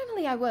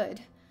normally I would.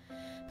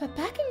 But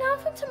backing down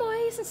from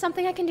Tomoe isn't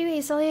something I can do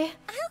easily.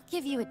 I'll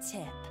give you a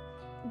tip.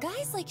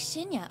 Guys like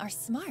Shinya are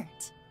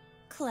smart.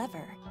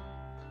 Clever.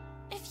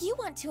 If you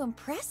want to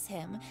impress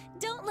him,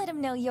 don't let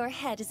him know your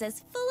head is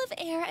as full of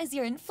air as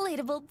your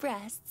inflatable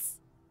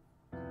breasts.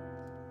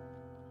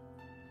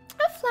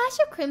 A flash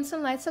of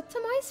crimson lights up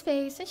Tomoe's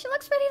face, and she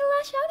looks ready to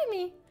lash out at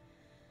me.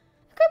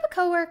 A group of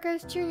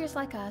co-workers, juniors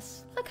like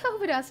us, look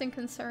over at us in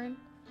concern.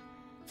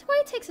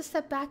 Tamori takes a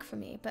step back from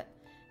me, but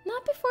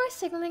not before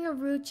signaling a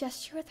rude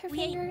gesture with her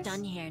fingers. We ain't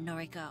done here,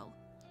 Noriko.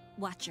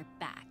 Watch your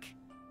back.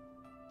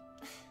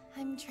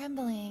 I'm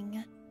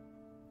trembling.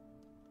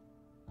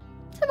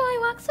 Tamori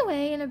walks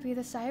away and I breathe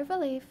a sigh of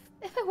relief.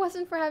 If it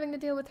wasn't for having to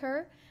deal with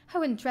her, I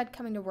wouldn't dread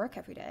coming to work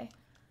every day.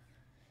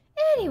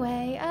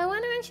 Anyway, I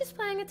wonder when she's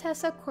planning to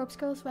test out Corpse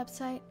Girl's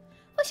website.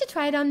 Will she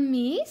try it on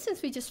me,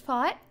 since we just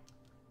fought?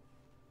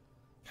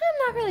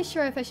 I'm not really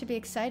sure if I should be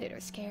excited or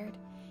scared.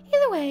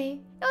 Either way,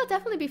 it'll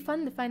definitely be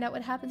fun to find out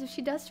what happens if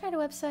she does try the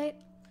website.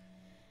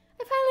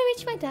 I finally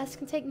reach my desk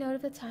and take note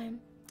of the time.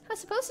 I was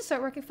supposed to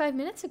start working 5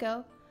 minutes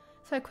ago,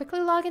 so I quickly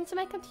log into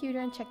my computer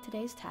and check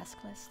today's task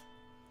list.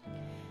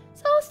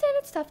 It's all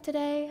standard stuff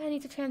today. I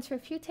need to transfer a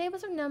few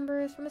tables of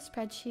numbers from a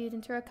spreadsheet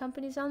into our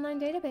company's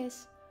online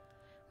database.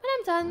 When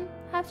I'm done,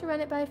 I have to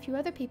run it by a few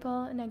other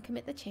people and then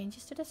commit the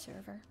changes to the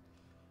server.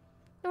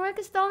 The work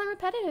is dull and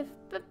repetitive,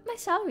 but my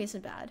salary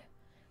isn't bad.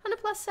 On the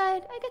plus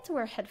side, I get to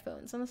wear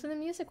headphones and listen to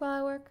music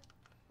while I work.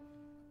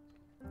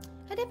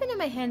 I dip into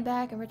my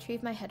handbag and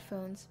retrieve my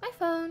headphones, my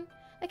phone,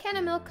 a can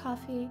of milk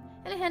coffee,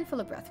 and a handful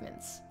of breath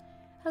mints.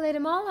 I lay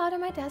them all out on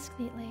my desk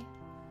neatly.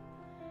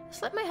 I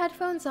slip my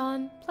headphones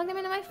on, plug them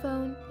into my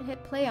phone, and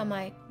hit play on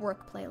my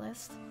work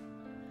playlist.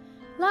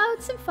 Loud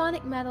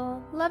symphonic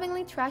metal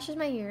lovingly trashes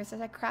my ears as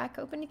I crack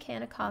open a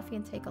can of coffee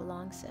and take a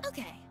long sip.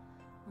 Okay,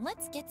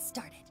 let's get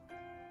started.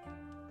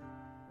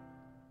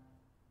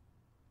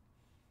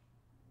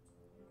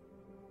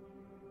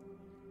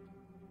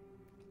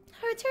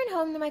 I return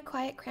home to my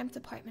quiet, cramped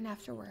apartment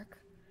after work.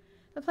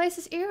 The place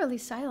is eerily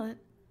silent,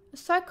 a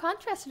stark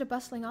contrast to the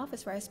bustling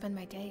office where I spend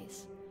my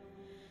days.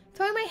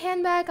 Throwing my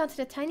handbag onto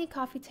the tiny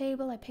coffee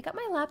table, I pick up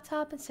my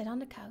laptop and sit on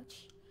the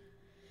couch.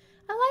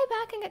 I lie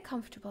back and get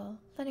comfortable,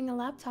 letting the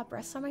laptop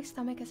rest on my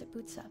stomach as it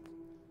boots up.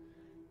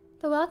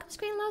 The welcome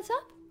screen loads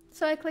up,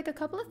 so I click a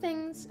couple of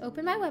things,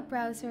 open my web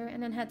browser,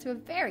 and then head to a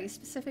very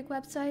specific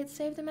website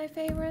saved in my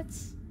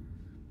favorites.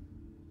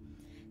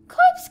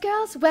 Corpse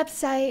Girl's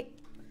website!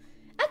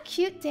 A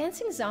cute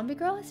dancing zombie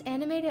girl is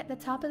animated at the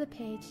top of the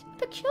page, a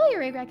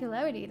peculiar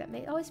irregularity that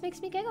always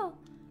makes me giggle.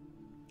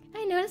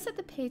 I notice that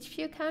the page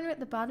view counter at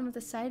the bottom of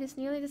the site is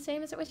nearly the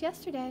same as it was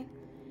yesterday.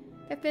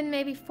 There have been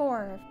maybe 4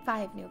 or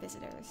 5 new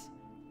visitors.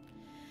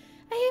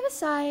 I heave a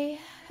sigh,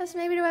 as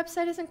maybe the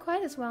website isn't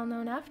quite as well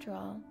known after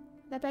all.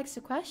 That begs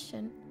the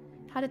question,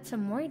 how did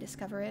Tamori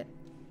discover it?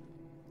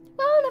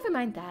 Well, never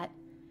mind that.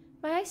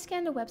 My eyes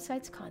scan the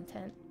website's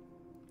content.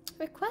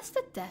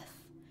 Requested death.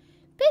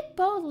 Big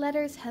bold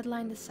letters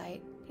headline the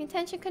site. The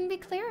intention couldn't be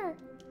clearer.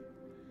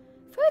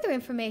 Further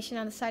information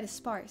on the site is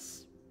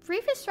sparse.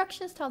 Brief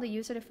instructions tell the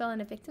user to fill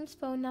in a victim's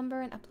phone number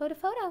and upload a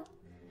photo.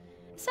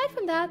 Aside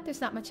from that,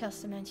 there's not much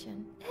else to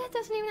mention. It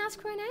doesn't even ask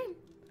for a name.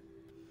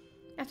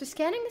 After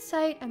scanning the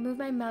site, I move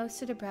my mouse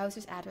to the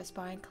browser's address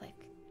bar and click.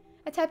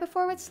 I type a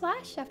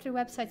 / after the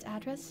website's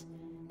address,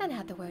 then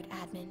add the word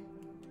admin.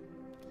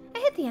 I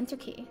hit the enter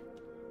key.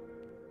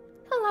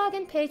 A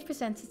login page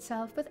presents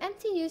itself with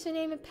empty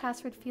username and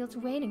password fields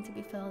waiting to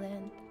be filled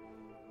in.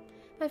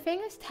 My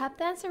fingers tap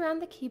dance around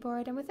the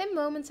keyboard, and within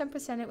moments I'm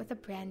presented with a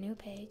brand new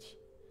page.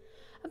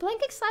 A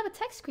blinking slab of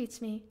text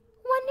greets me.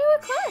 One new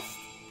request!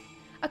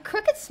 A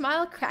crooked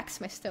smile cracks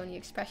my stony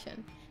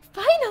expression.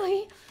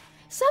 Finally!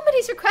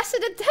 Somebody's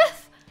requested a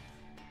death!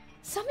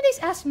 Somebody's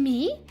asked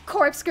me,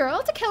 Corpse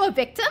Girl, to kill a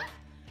victim?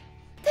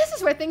 This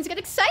is where things get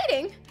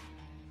exciting!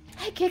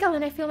 I giggle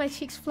and I feel my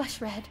cheeks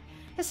flush red.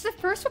 This is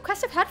the first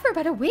request I've had for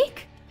about a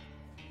week.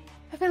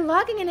 I've been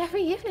logging in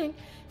every evening,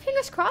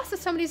 fingers crossed that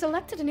somebody's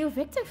elected a new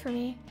victim for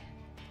me.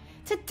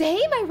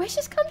 Today, my wish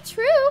has come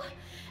true.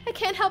 I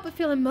can't help but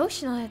feel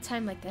emotional at a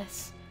time like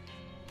this.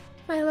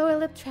 My lower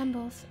lip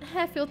trembles, and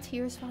I feel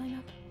tears welling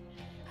up.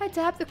 I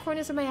dab the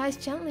corners of my eyes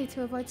gently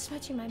to avoid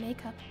smudging my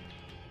makeup.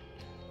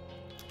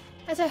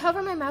 As I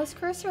hover my mouse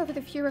cursor over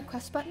the view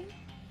request button,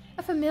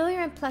 a familiar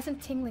and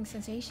pleasant tingling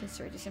sensation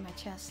surges in my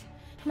chest.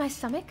 My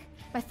stomach,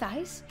 my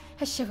thighs,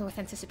 I shiver with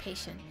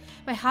anticipation.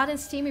 My hot and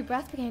steamy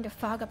breath began to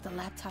fog up the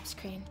laptop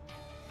screen.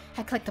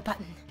 I click the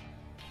button.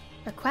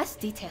 Request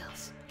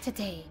details.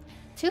 Today,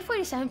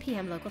 2:47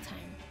 p.m. local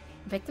time.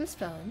 Victim's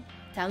phone.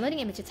 Downloading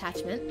image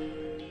attachment.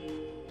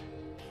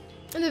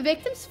 And the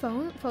victim's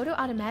phone photo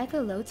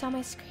automatically loads on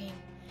my screen.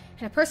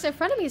 And a person in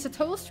front of me is a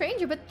total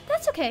stranger, but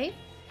that's okay.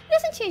 It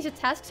doesn't change the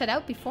task set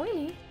out before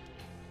me.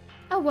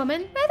 A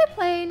woman, rather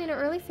plain, in her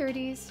early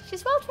 30s.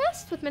 She's well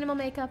dressed with minimal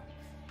makeup.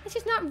 And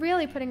she's not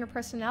really putting her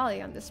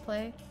personality on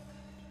display.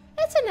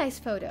 It's a nice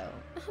photo,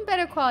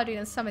 better quality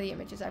than some of the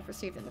images I've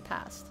received in the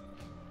past.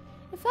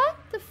 In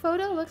fact, the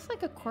photo looks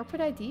like a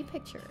corporate ID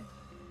picture.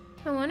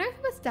 I wonder if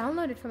it was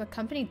downloaded from a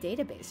company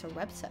database or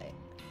website.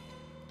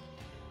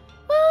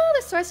 Well,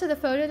 the source of the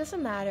photo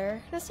doesn't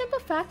matter. The simple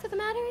fact of the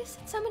matter is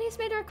that somebody's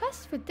made a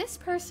request for this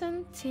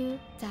person to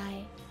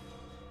die.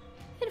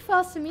 It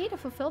falls to me to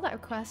fulfill that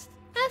request.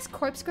 As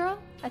Corpse Girl,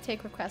 I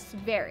take requests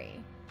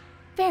very,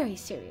 very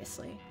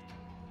seriously.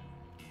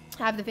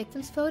 I have the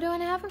victim's photo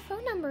and I have her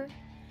phone number.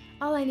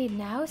 All I need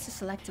now is to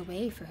select a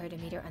way for her to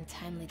meet her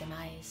untimely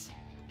demise.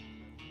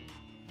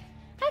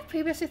 I've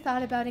previously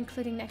thought about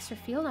including an extra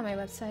field on my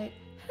website,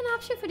 an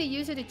option for the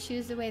user to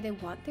choose the way they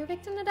want their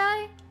victim to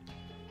die.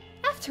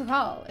 After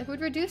all, it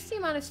would reduce the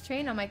amount of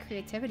strain on my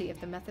creativity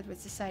if the method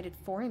was decided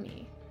for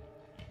me.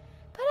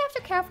 But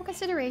after careful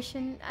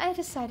consideration, I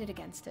decided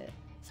against it.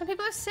 Some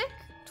people are sick,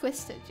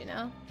 twisted, you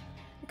know.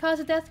 The cause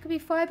of death could be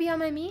far beyond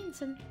my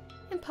means and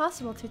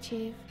impossible to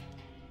achieve.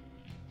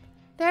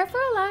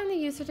 Therefore, allowing the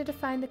user to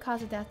define the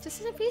cause of death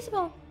just isn't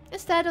feasible.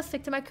 Instead, I'll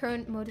stick to my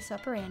current modus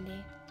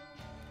operandi.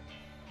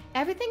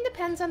 Everything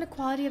depends on the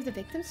quality of the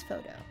victim's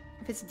photo.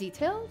 If it's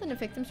detailed and the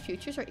victim's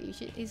features are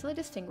easily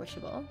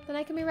distinguishable, then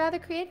I can be rather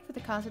creative with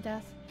the cause of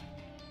death.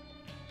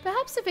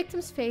 Perhaps the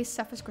victim's face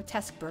suffers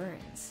grotesque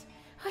burns.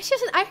 Or she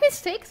has an iron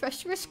stake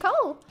thrust through her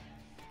skull.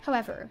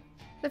 However,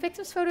 if the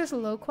victim's photo is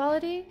low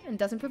quality and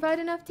doesn't provide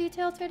enough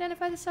detail to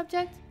identify the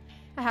subject,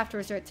 I have to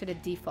resort to the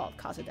default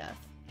cause of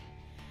death.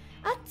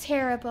 A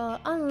terrible,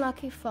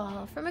 unlucky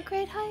fall from a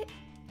great height.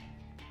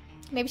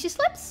 Maybe she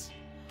slips,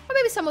 or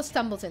maybe someone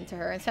stumbles into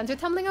her and sends her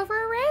tumbling over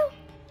a rail.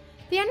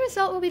 The end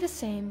result will be the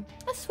same,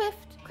 a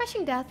swift,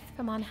 crushing death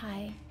from on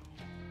high.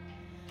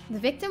 The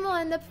victim will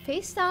end up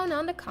face down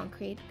on the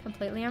concrete,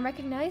 completely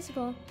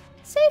unrecognizable,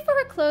 save for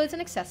her clothes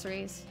and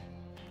accessories.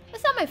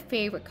 It's not my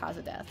favorite cause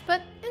of death,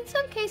 but in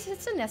some cases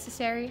it's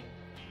unnecessary.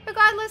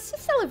 Regardless,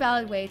 it's still a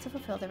valid way to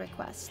fulfill the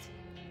request.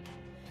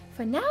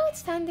 For now,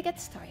 it's time to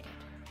get started.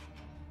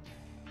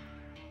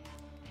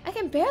 I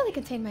can barely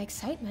contain my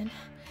excitement.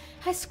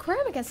 I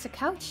squirm against the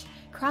couch,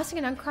 crossing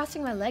and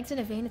uncrossing my legs in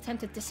a vain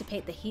attempt to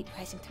dissipate the heat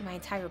rising through my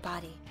entire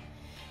body.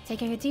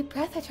 Taking a deep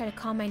breath, I try to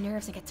calm my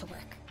nerves and get to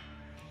work.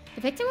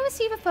 The victim will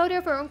receive a photo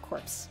of her own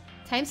corpse,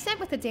 timestamped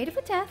with the date of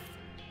her death.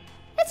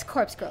 It's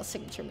Corpse Girl's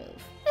signature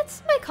move.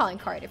 It's my calling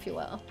card, if you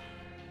will.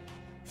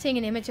 Seeing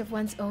an image of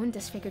one's own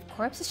disfigured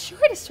corpse is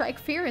sure to strike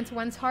fear into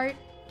one's heart.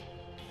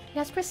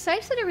 That's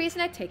precisely the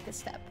reason I take this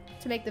step,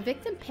 to make the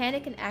victim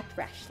panic and act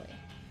rashly.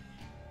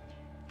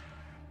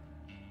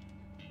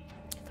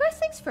 First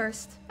things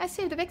first, I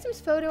save the victim's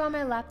photo on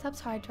my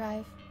laptop's hard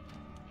drive.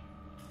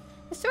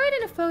 I store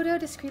it in a photo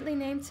discreetly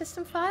named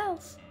System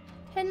Files,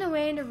 hidden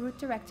away in the root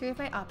directory of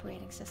my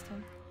operating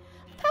system.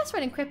 A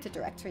password encrypted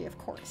directory, of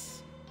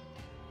course.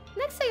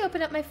 Next, I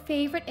open up my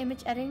favorite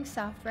image editing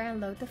software and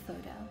load the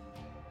photo.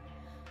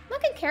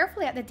 Looking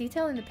carefully at the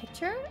detail in the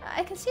picture,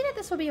 I can see that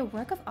this will be a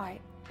work of art.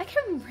 I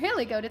can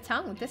really go to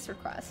town with this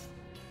request.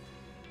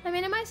 I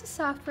minimize the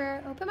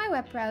software, open my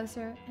web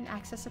browser, and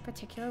access a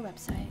particular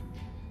website.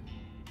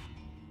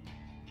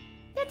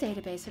 The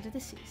database of the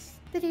deceased,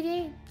 the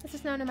DD, as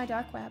is known in my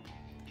dark web.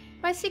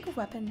 My secret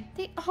weapon,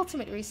 the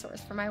ultimate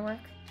resource for my work.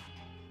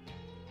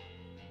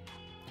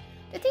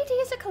 The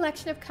DD is a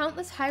collection of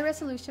countless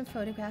high-resolution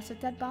photographs of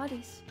dead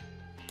bodies.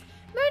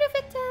 Murder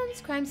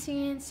victims, crime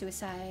scenes,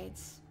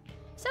 suicides.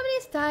 If somebody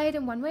has died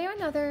in one way or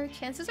another,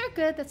 chances are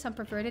good that some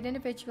perverted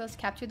individuals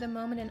captured the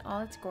moment in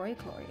all its gory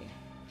glory.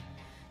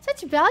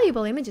 Such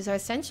valuable images are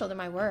essential to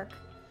my work.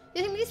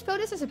 Using these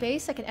photos as a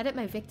base, I can edit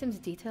my victim's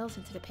details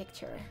into the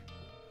picture.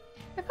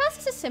 My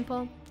process is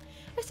simple.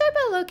 I start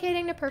by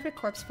locating the perfect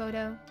corpse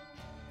photo.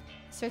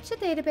 I search the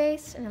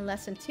database, and in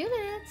less than 2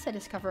 minutes, I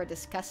discover a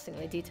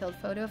disgustingly detailed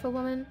photo of a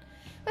woman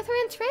with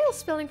her entrails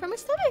spilling from her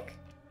stomach.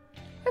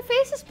 Her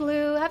face is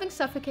blue, having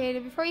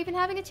suffocated before even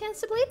having a chance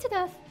to bleed to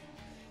death.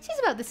 She's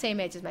about the same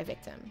age as my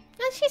victim,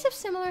 and she's of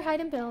similar height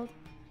and build.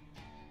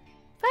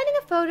 Finding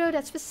a photo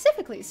that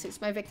specifically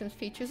suits my victim's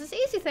features is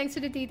easy thanks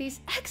to the DD's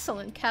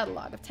excellent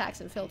catalog of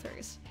tags and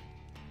filters.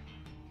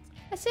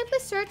 I simply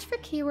search for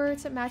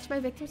keywords that match my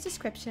victim's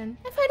description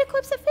and find a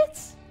corpse that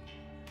fits.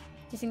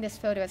 Using this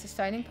photo as a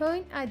starting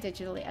point, I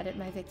digitally edit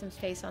my victim's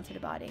face onto the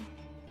body.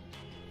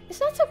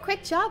 It's not some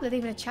quick job that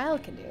even a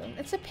child can do.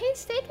 It's a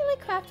painstakingly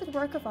crafted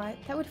work of art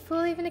that would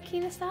fool even the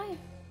keenest eye.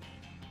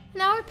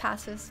 An hour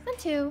passes, and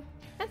 2,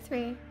 and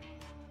 3.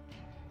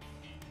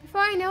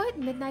 Before I know it,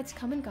 midnight's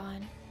come and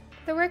gone.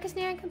 The work is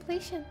nearing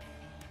completion.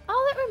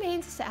 All that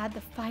remains is to add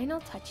the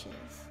final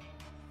touches.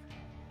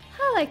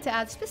 I like to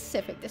add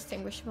specific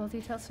distinguishable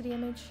details to the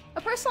image.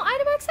 A personal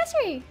item or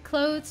accessory,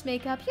 clothes,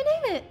 makeup, you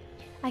name it.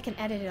 I can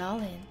edit it all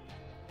in.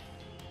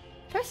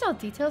 Personal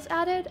details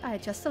added, I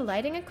adjust the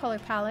lighting and color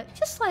palette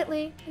just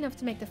slightly, enough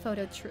to make the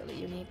photo truly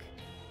unique.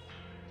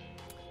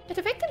 If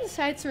the victim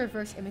decides to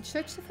reverse image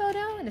search the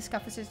photo and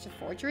discovers it's a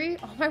forgery,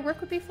 all my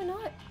work would be for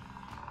naught.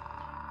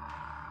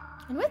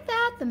 And with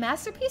that, the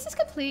masterpiece is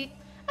complete.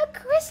 A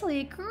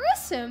grisly,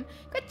 gruesome,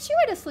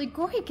 gratuitously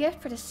gory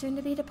gift for the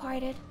soon-to-be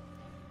departed.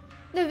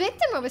 The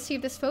victim will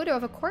receive this photo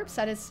of a corpse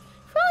that is,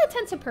 for all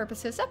intents and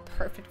purposes, a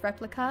perfect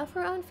replica of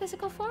her own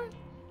physical form.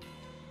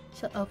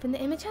 She'll open the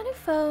image on her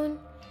phone,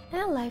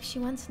 and a life she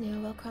once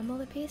knew will crumble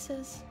to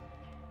pieces.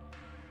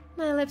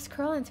 My lips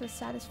curl into a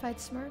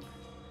satisfied smirk.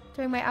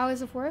 During my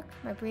hours of work,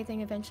 my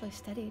breathing eventually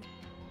steadied.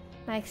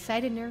 My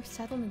excited nerves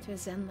settled into a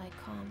zen-like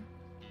calm.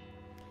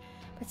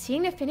 But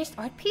seeing the finished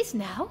art piece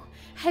now,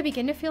 I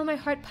begin to feel my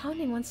heart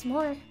pounding once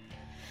more.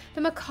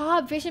 The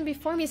macabre vision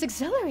before me is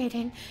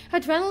exhilarating.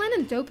 Adrenaline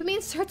and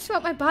dopamine surge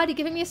throughout my body,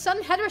 giving me a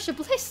sudden head rush of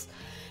bliss.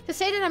 To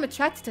say that I'm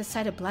attracted to the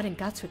sight of blood and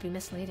guts would be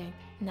misleading.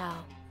 No,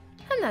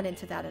 I'm not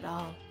into that at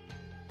all.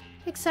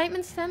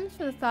 Excitement stems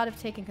from the thought of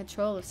taking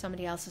control of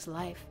somebody else's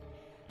life,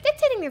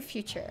 dictating their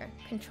future,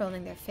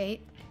 controlling their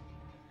fate.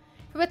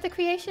 For with the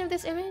creation of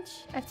this image,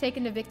 I've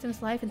taken the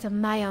victim's life into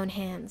my own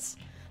hands,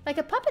 like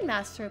a puppet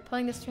master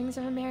pulling the strings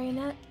of a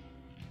marionette.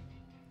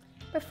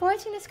 By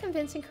forging this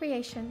convincing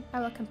creation, I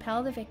will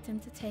compel the victim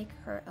to take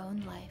her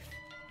own life.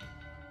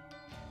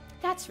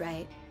 That's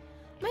right.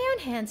 My own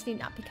hands need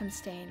not become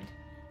stained.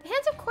 The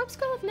hands of Corpse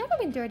Girl have never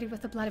been dirtied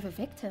with the blood of a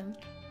victim.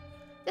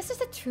 This is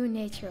the true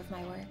nature of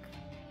my work.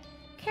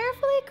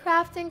 Carefully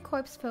crafting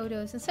corpse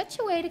photos in such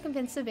a way to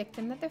convince the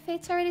victim that their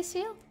fate's already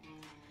sealed.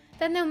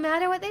 That no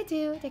matter what they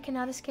do, they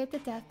cannot escape the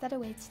death that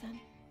awaits them.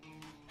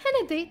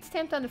 And a date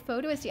stamped on the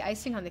photo is the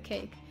icing on the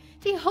cake.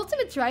 The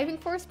ultimate driving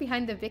force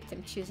behind the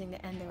victim choosing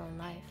to end their own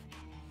life.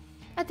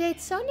 A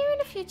date so near in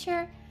the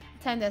future,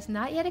 a time that has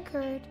not yet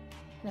occurred,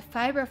 and a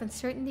fiber of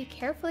uncertainty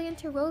carefully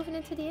interwoven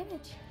into the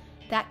image.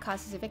 That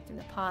causes the victim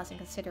to pause and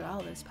consider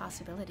all those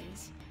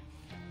possibilities.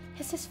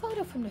 Is this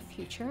photo from the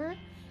future?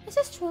 Is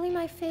this truly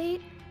my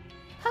fate?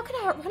 How can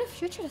I outrun a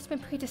future that's been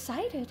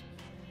pre-decided?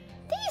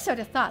 These are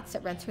the thoughts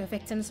that run through a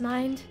victim's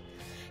mind.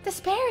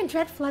 Despair and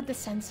dread flood the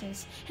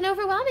senses, and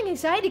overwhelming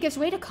anxiety gives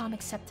way to calm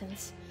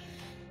acceptance.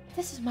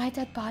 This is my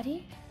dead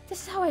body?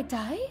 This is how I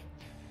die?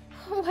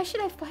 Oh, why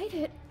should I fight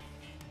it?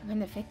 And when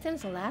the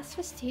victim's last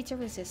vestige of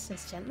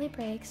resistance gently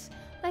breaks,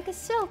 like a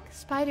silk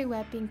spider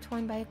web being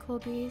torn by a cool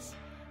breeze,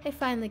 they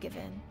finally give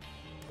in.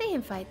 They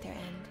invite their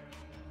end.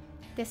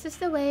 This is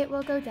the way it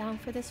will go down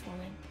for this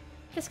woman,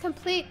 this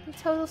complete and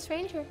total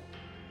stranger.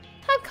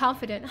 I'm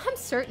confident, I'm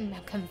certain,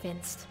 I'm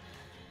convinced.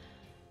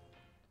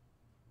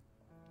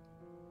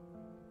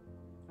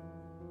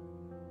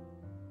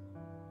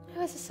 It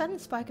was a sudden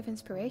spark of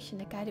inspiration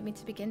that guided me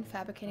to begin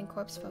fabricating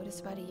corpse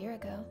photos about a year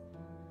ago.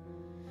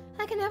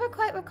 I can never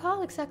quite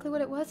recall exactly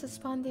what it was that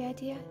spawned the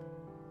idea.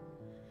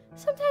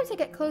 Sometimes I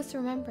get close to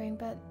remembering,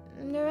 but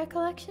the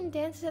recollection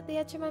dances at the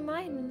edge of my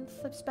mind and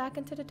slips back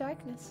into the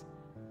darkness.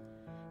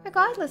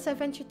 Regardless, I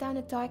ventured down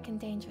a dark and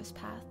dangerous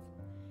path.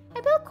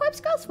 I built Corpse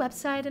Girl's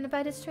website and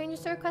invited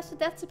strangers to request the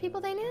deaths of people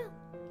they knew.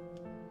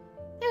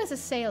 It was a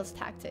sales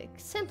tactic,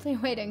 simply a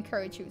way to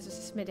encourage users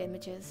to submit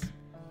images.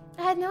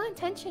 I had no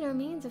intention or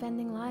means of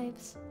ending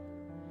lives.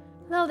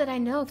 Little did I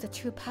know of the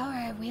true power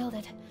I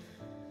wielded.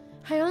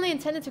 I only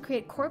intended to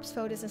create corpse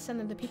photos and send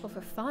them to people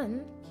for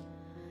fun.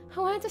 I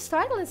wanted to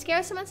startle and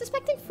scare some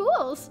unsuspecting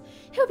fools.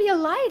 It would be a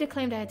lie to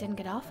claim that I didn't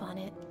get off on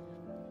it.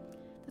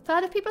 The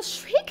thought of people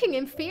shrieking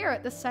in fear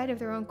at the sight of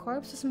their own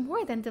corpse was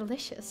more than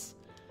delicious.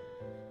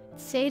 It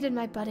sated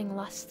my budding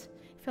lust,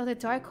 filled a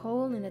dark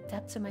hole in the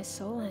depths of my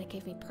soul, and it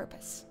gave me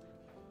purpose.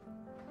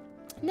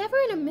 Never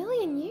in a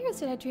million years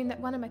did I dream that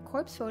one of my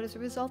corpse photos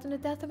would result in the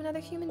death of another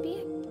human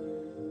being.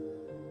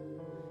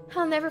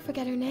 I'll never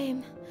forget her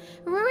name.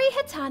 Ruri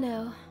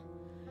Hitano.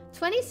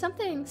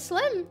 20-something,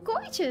 slim,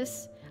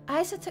 gorgeous.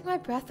 Eyes that took my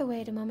breath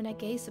away the moment I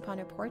gazed upon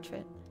her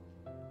portrait.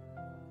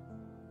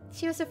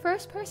 She was the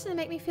first person to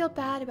make me feel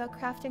bad about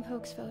crafting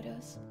hoax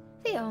photos.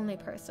 The only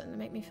person to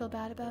make me feel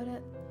bad about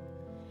it.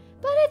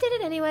 But I did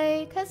it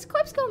anyway, because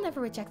Corpse Girl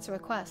never rejects a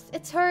request.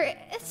 It's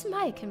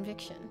my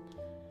conviction.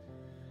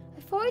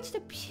 I forged a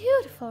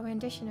beautiful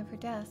rendition of her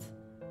death.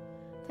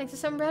 Thanks to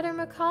some rather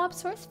macabre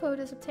source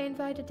photos obtained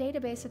via the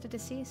database of the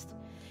deceased,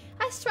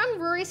 I strung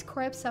Ruri's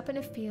corpse up in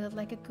a field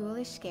like a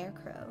ghoulish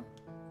scarecrow.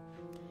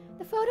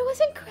 The photo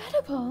was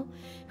incredible.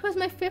 It was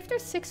my 5th or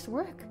 6th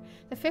work,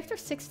 the 5th or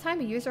 6th time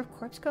a user of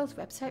Corpse Girl's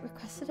website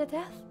requested a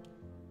death.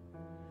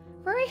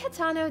 Ruri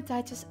Hitano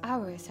died just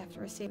hours after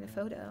receiving the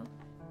photo.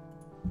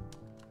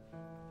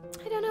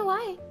 I don't know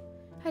why.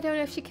 I don't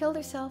know if she killed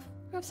herself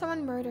or if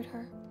someone murdered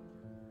her.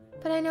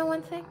 But I know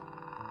one thing.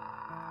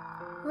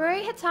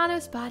 Ruri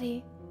Hitano's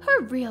body,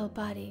 her real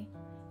body,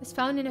 was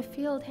found in a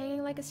field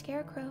hanging like a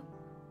scarecrow,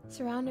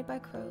 surrounded by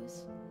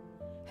crows.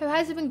 Her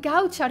eyes had been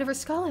gouged out of her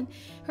skull and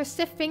her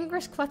stiff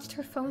fingers clutched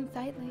her phone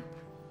tightly.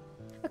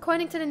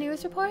 According to the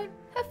news report,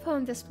 her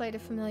phone displayed a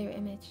familiar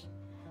image.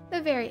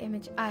 The very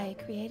image I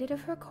created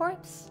of her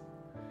corpse.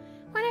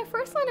 When I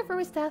first learned of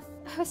Ruri's death,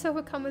 I was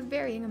overcome with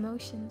varying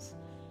emotions.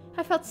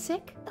 I felt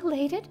sick,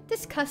 elated,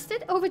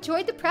 disgusted,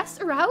 overjoyed,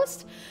 depressed,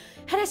 aroused.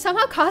 Had I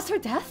somehow caused her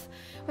death?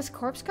 Was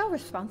Corpse Girl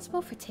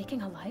responsible for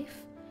taking a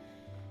life?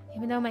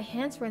 Even though my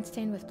hands weren't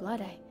stained with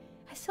blood,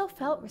 I still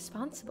felt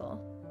responsible.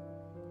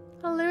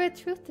 A lurid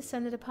truth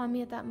descended upon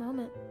me at that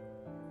moment.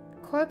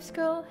 Corpse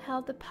Girl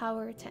held the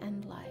power to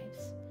end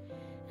lives.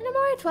 And the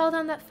more I dwelled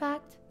on that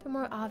fact, the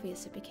more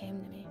obvious it became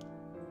to me.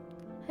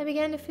 I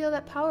began to feel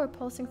that power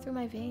pulsing through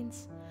my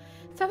veins,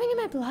 throbbing in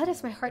my blood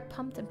as my heart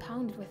pumped and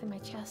pounded within my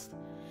chest.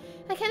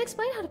 I can't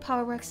explain how the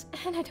power works,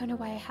 and I don't know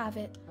why I have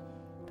it.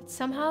 But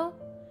somehow,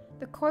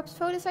 the corpse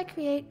photos I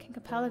create can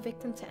compel a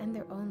victim to end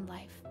their own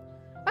life,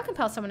 or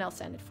compel someone else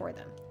to end it for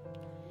them.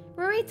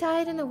 Ruri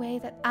died in the way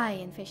that I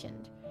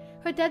envisioned.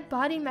 Her dead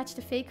body matched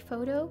the fake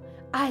photo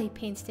I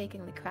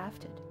painstakingly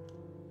crafted.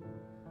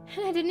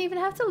 And I didn't even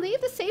have to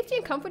leave the safety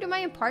and comfort of my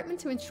apartment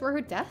to ensure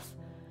her death.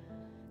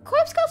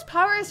 Corpse Girl's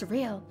power is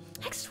real,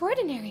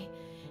 extraordinary,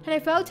 and I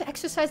vow to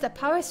exercise that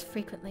power as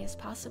frequently as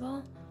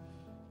possible.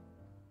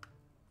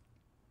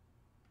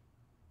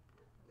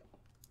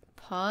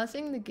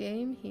 pausing the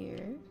game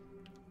here.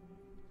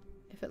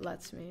 If it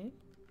lets me.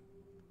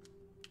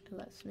 It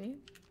lets me.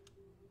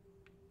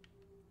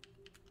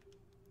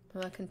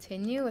 I'll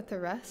continue with the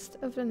rest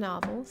of the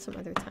novel some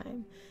other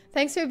time.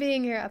 Thanks for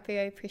being here, Uppy.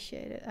 I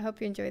appreciate it. I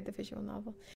hope you enjoyed the visual novel.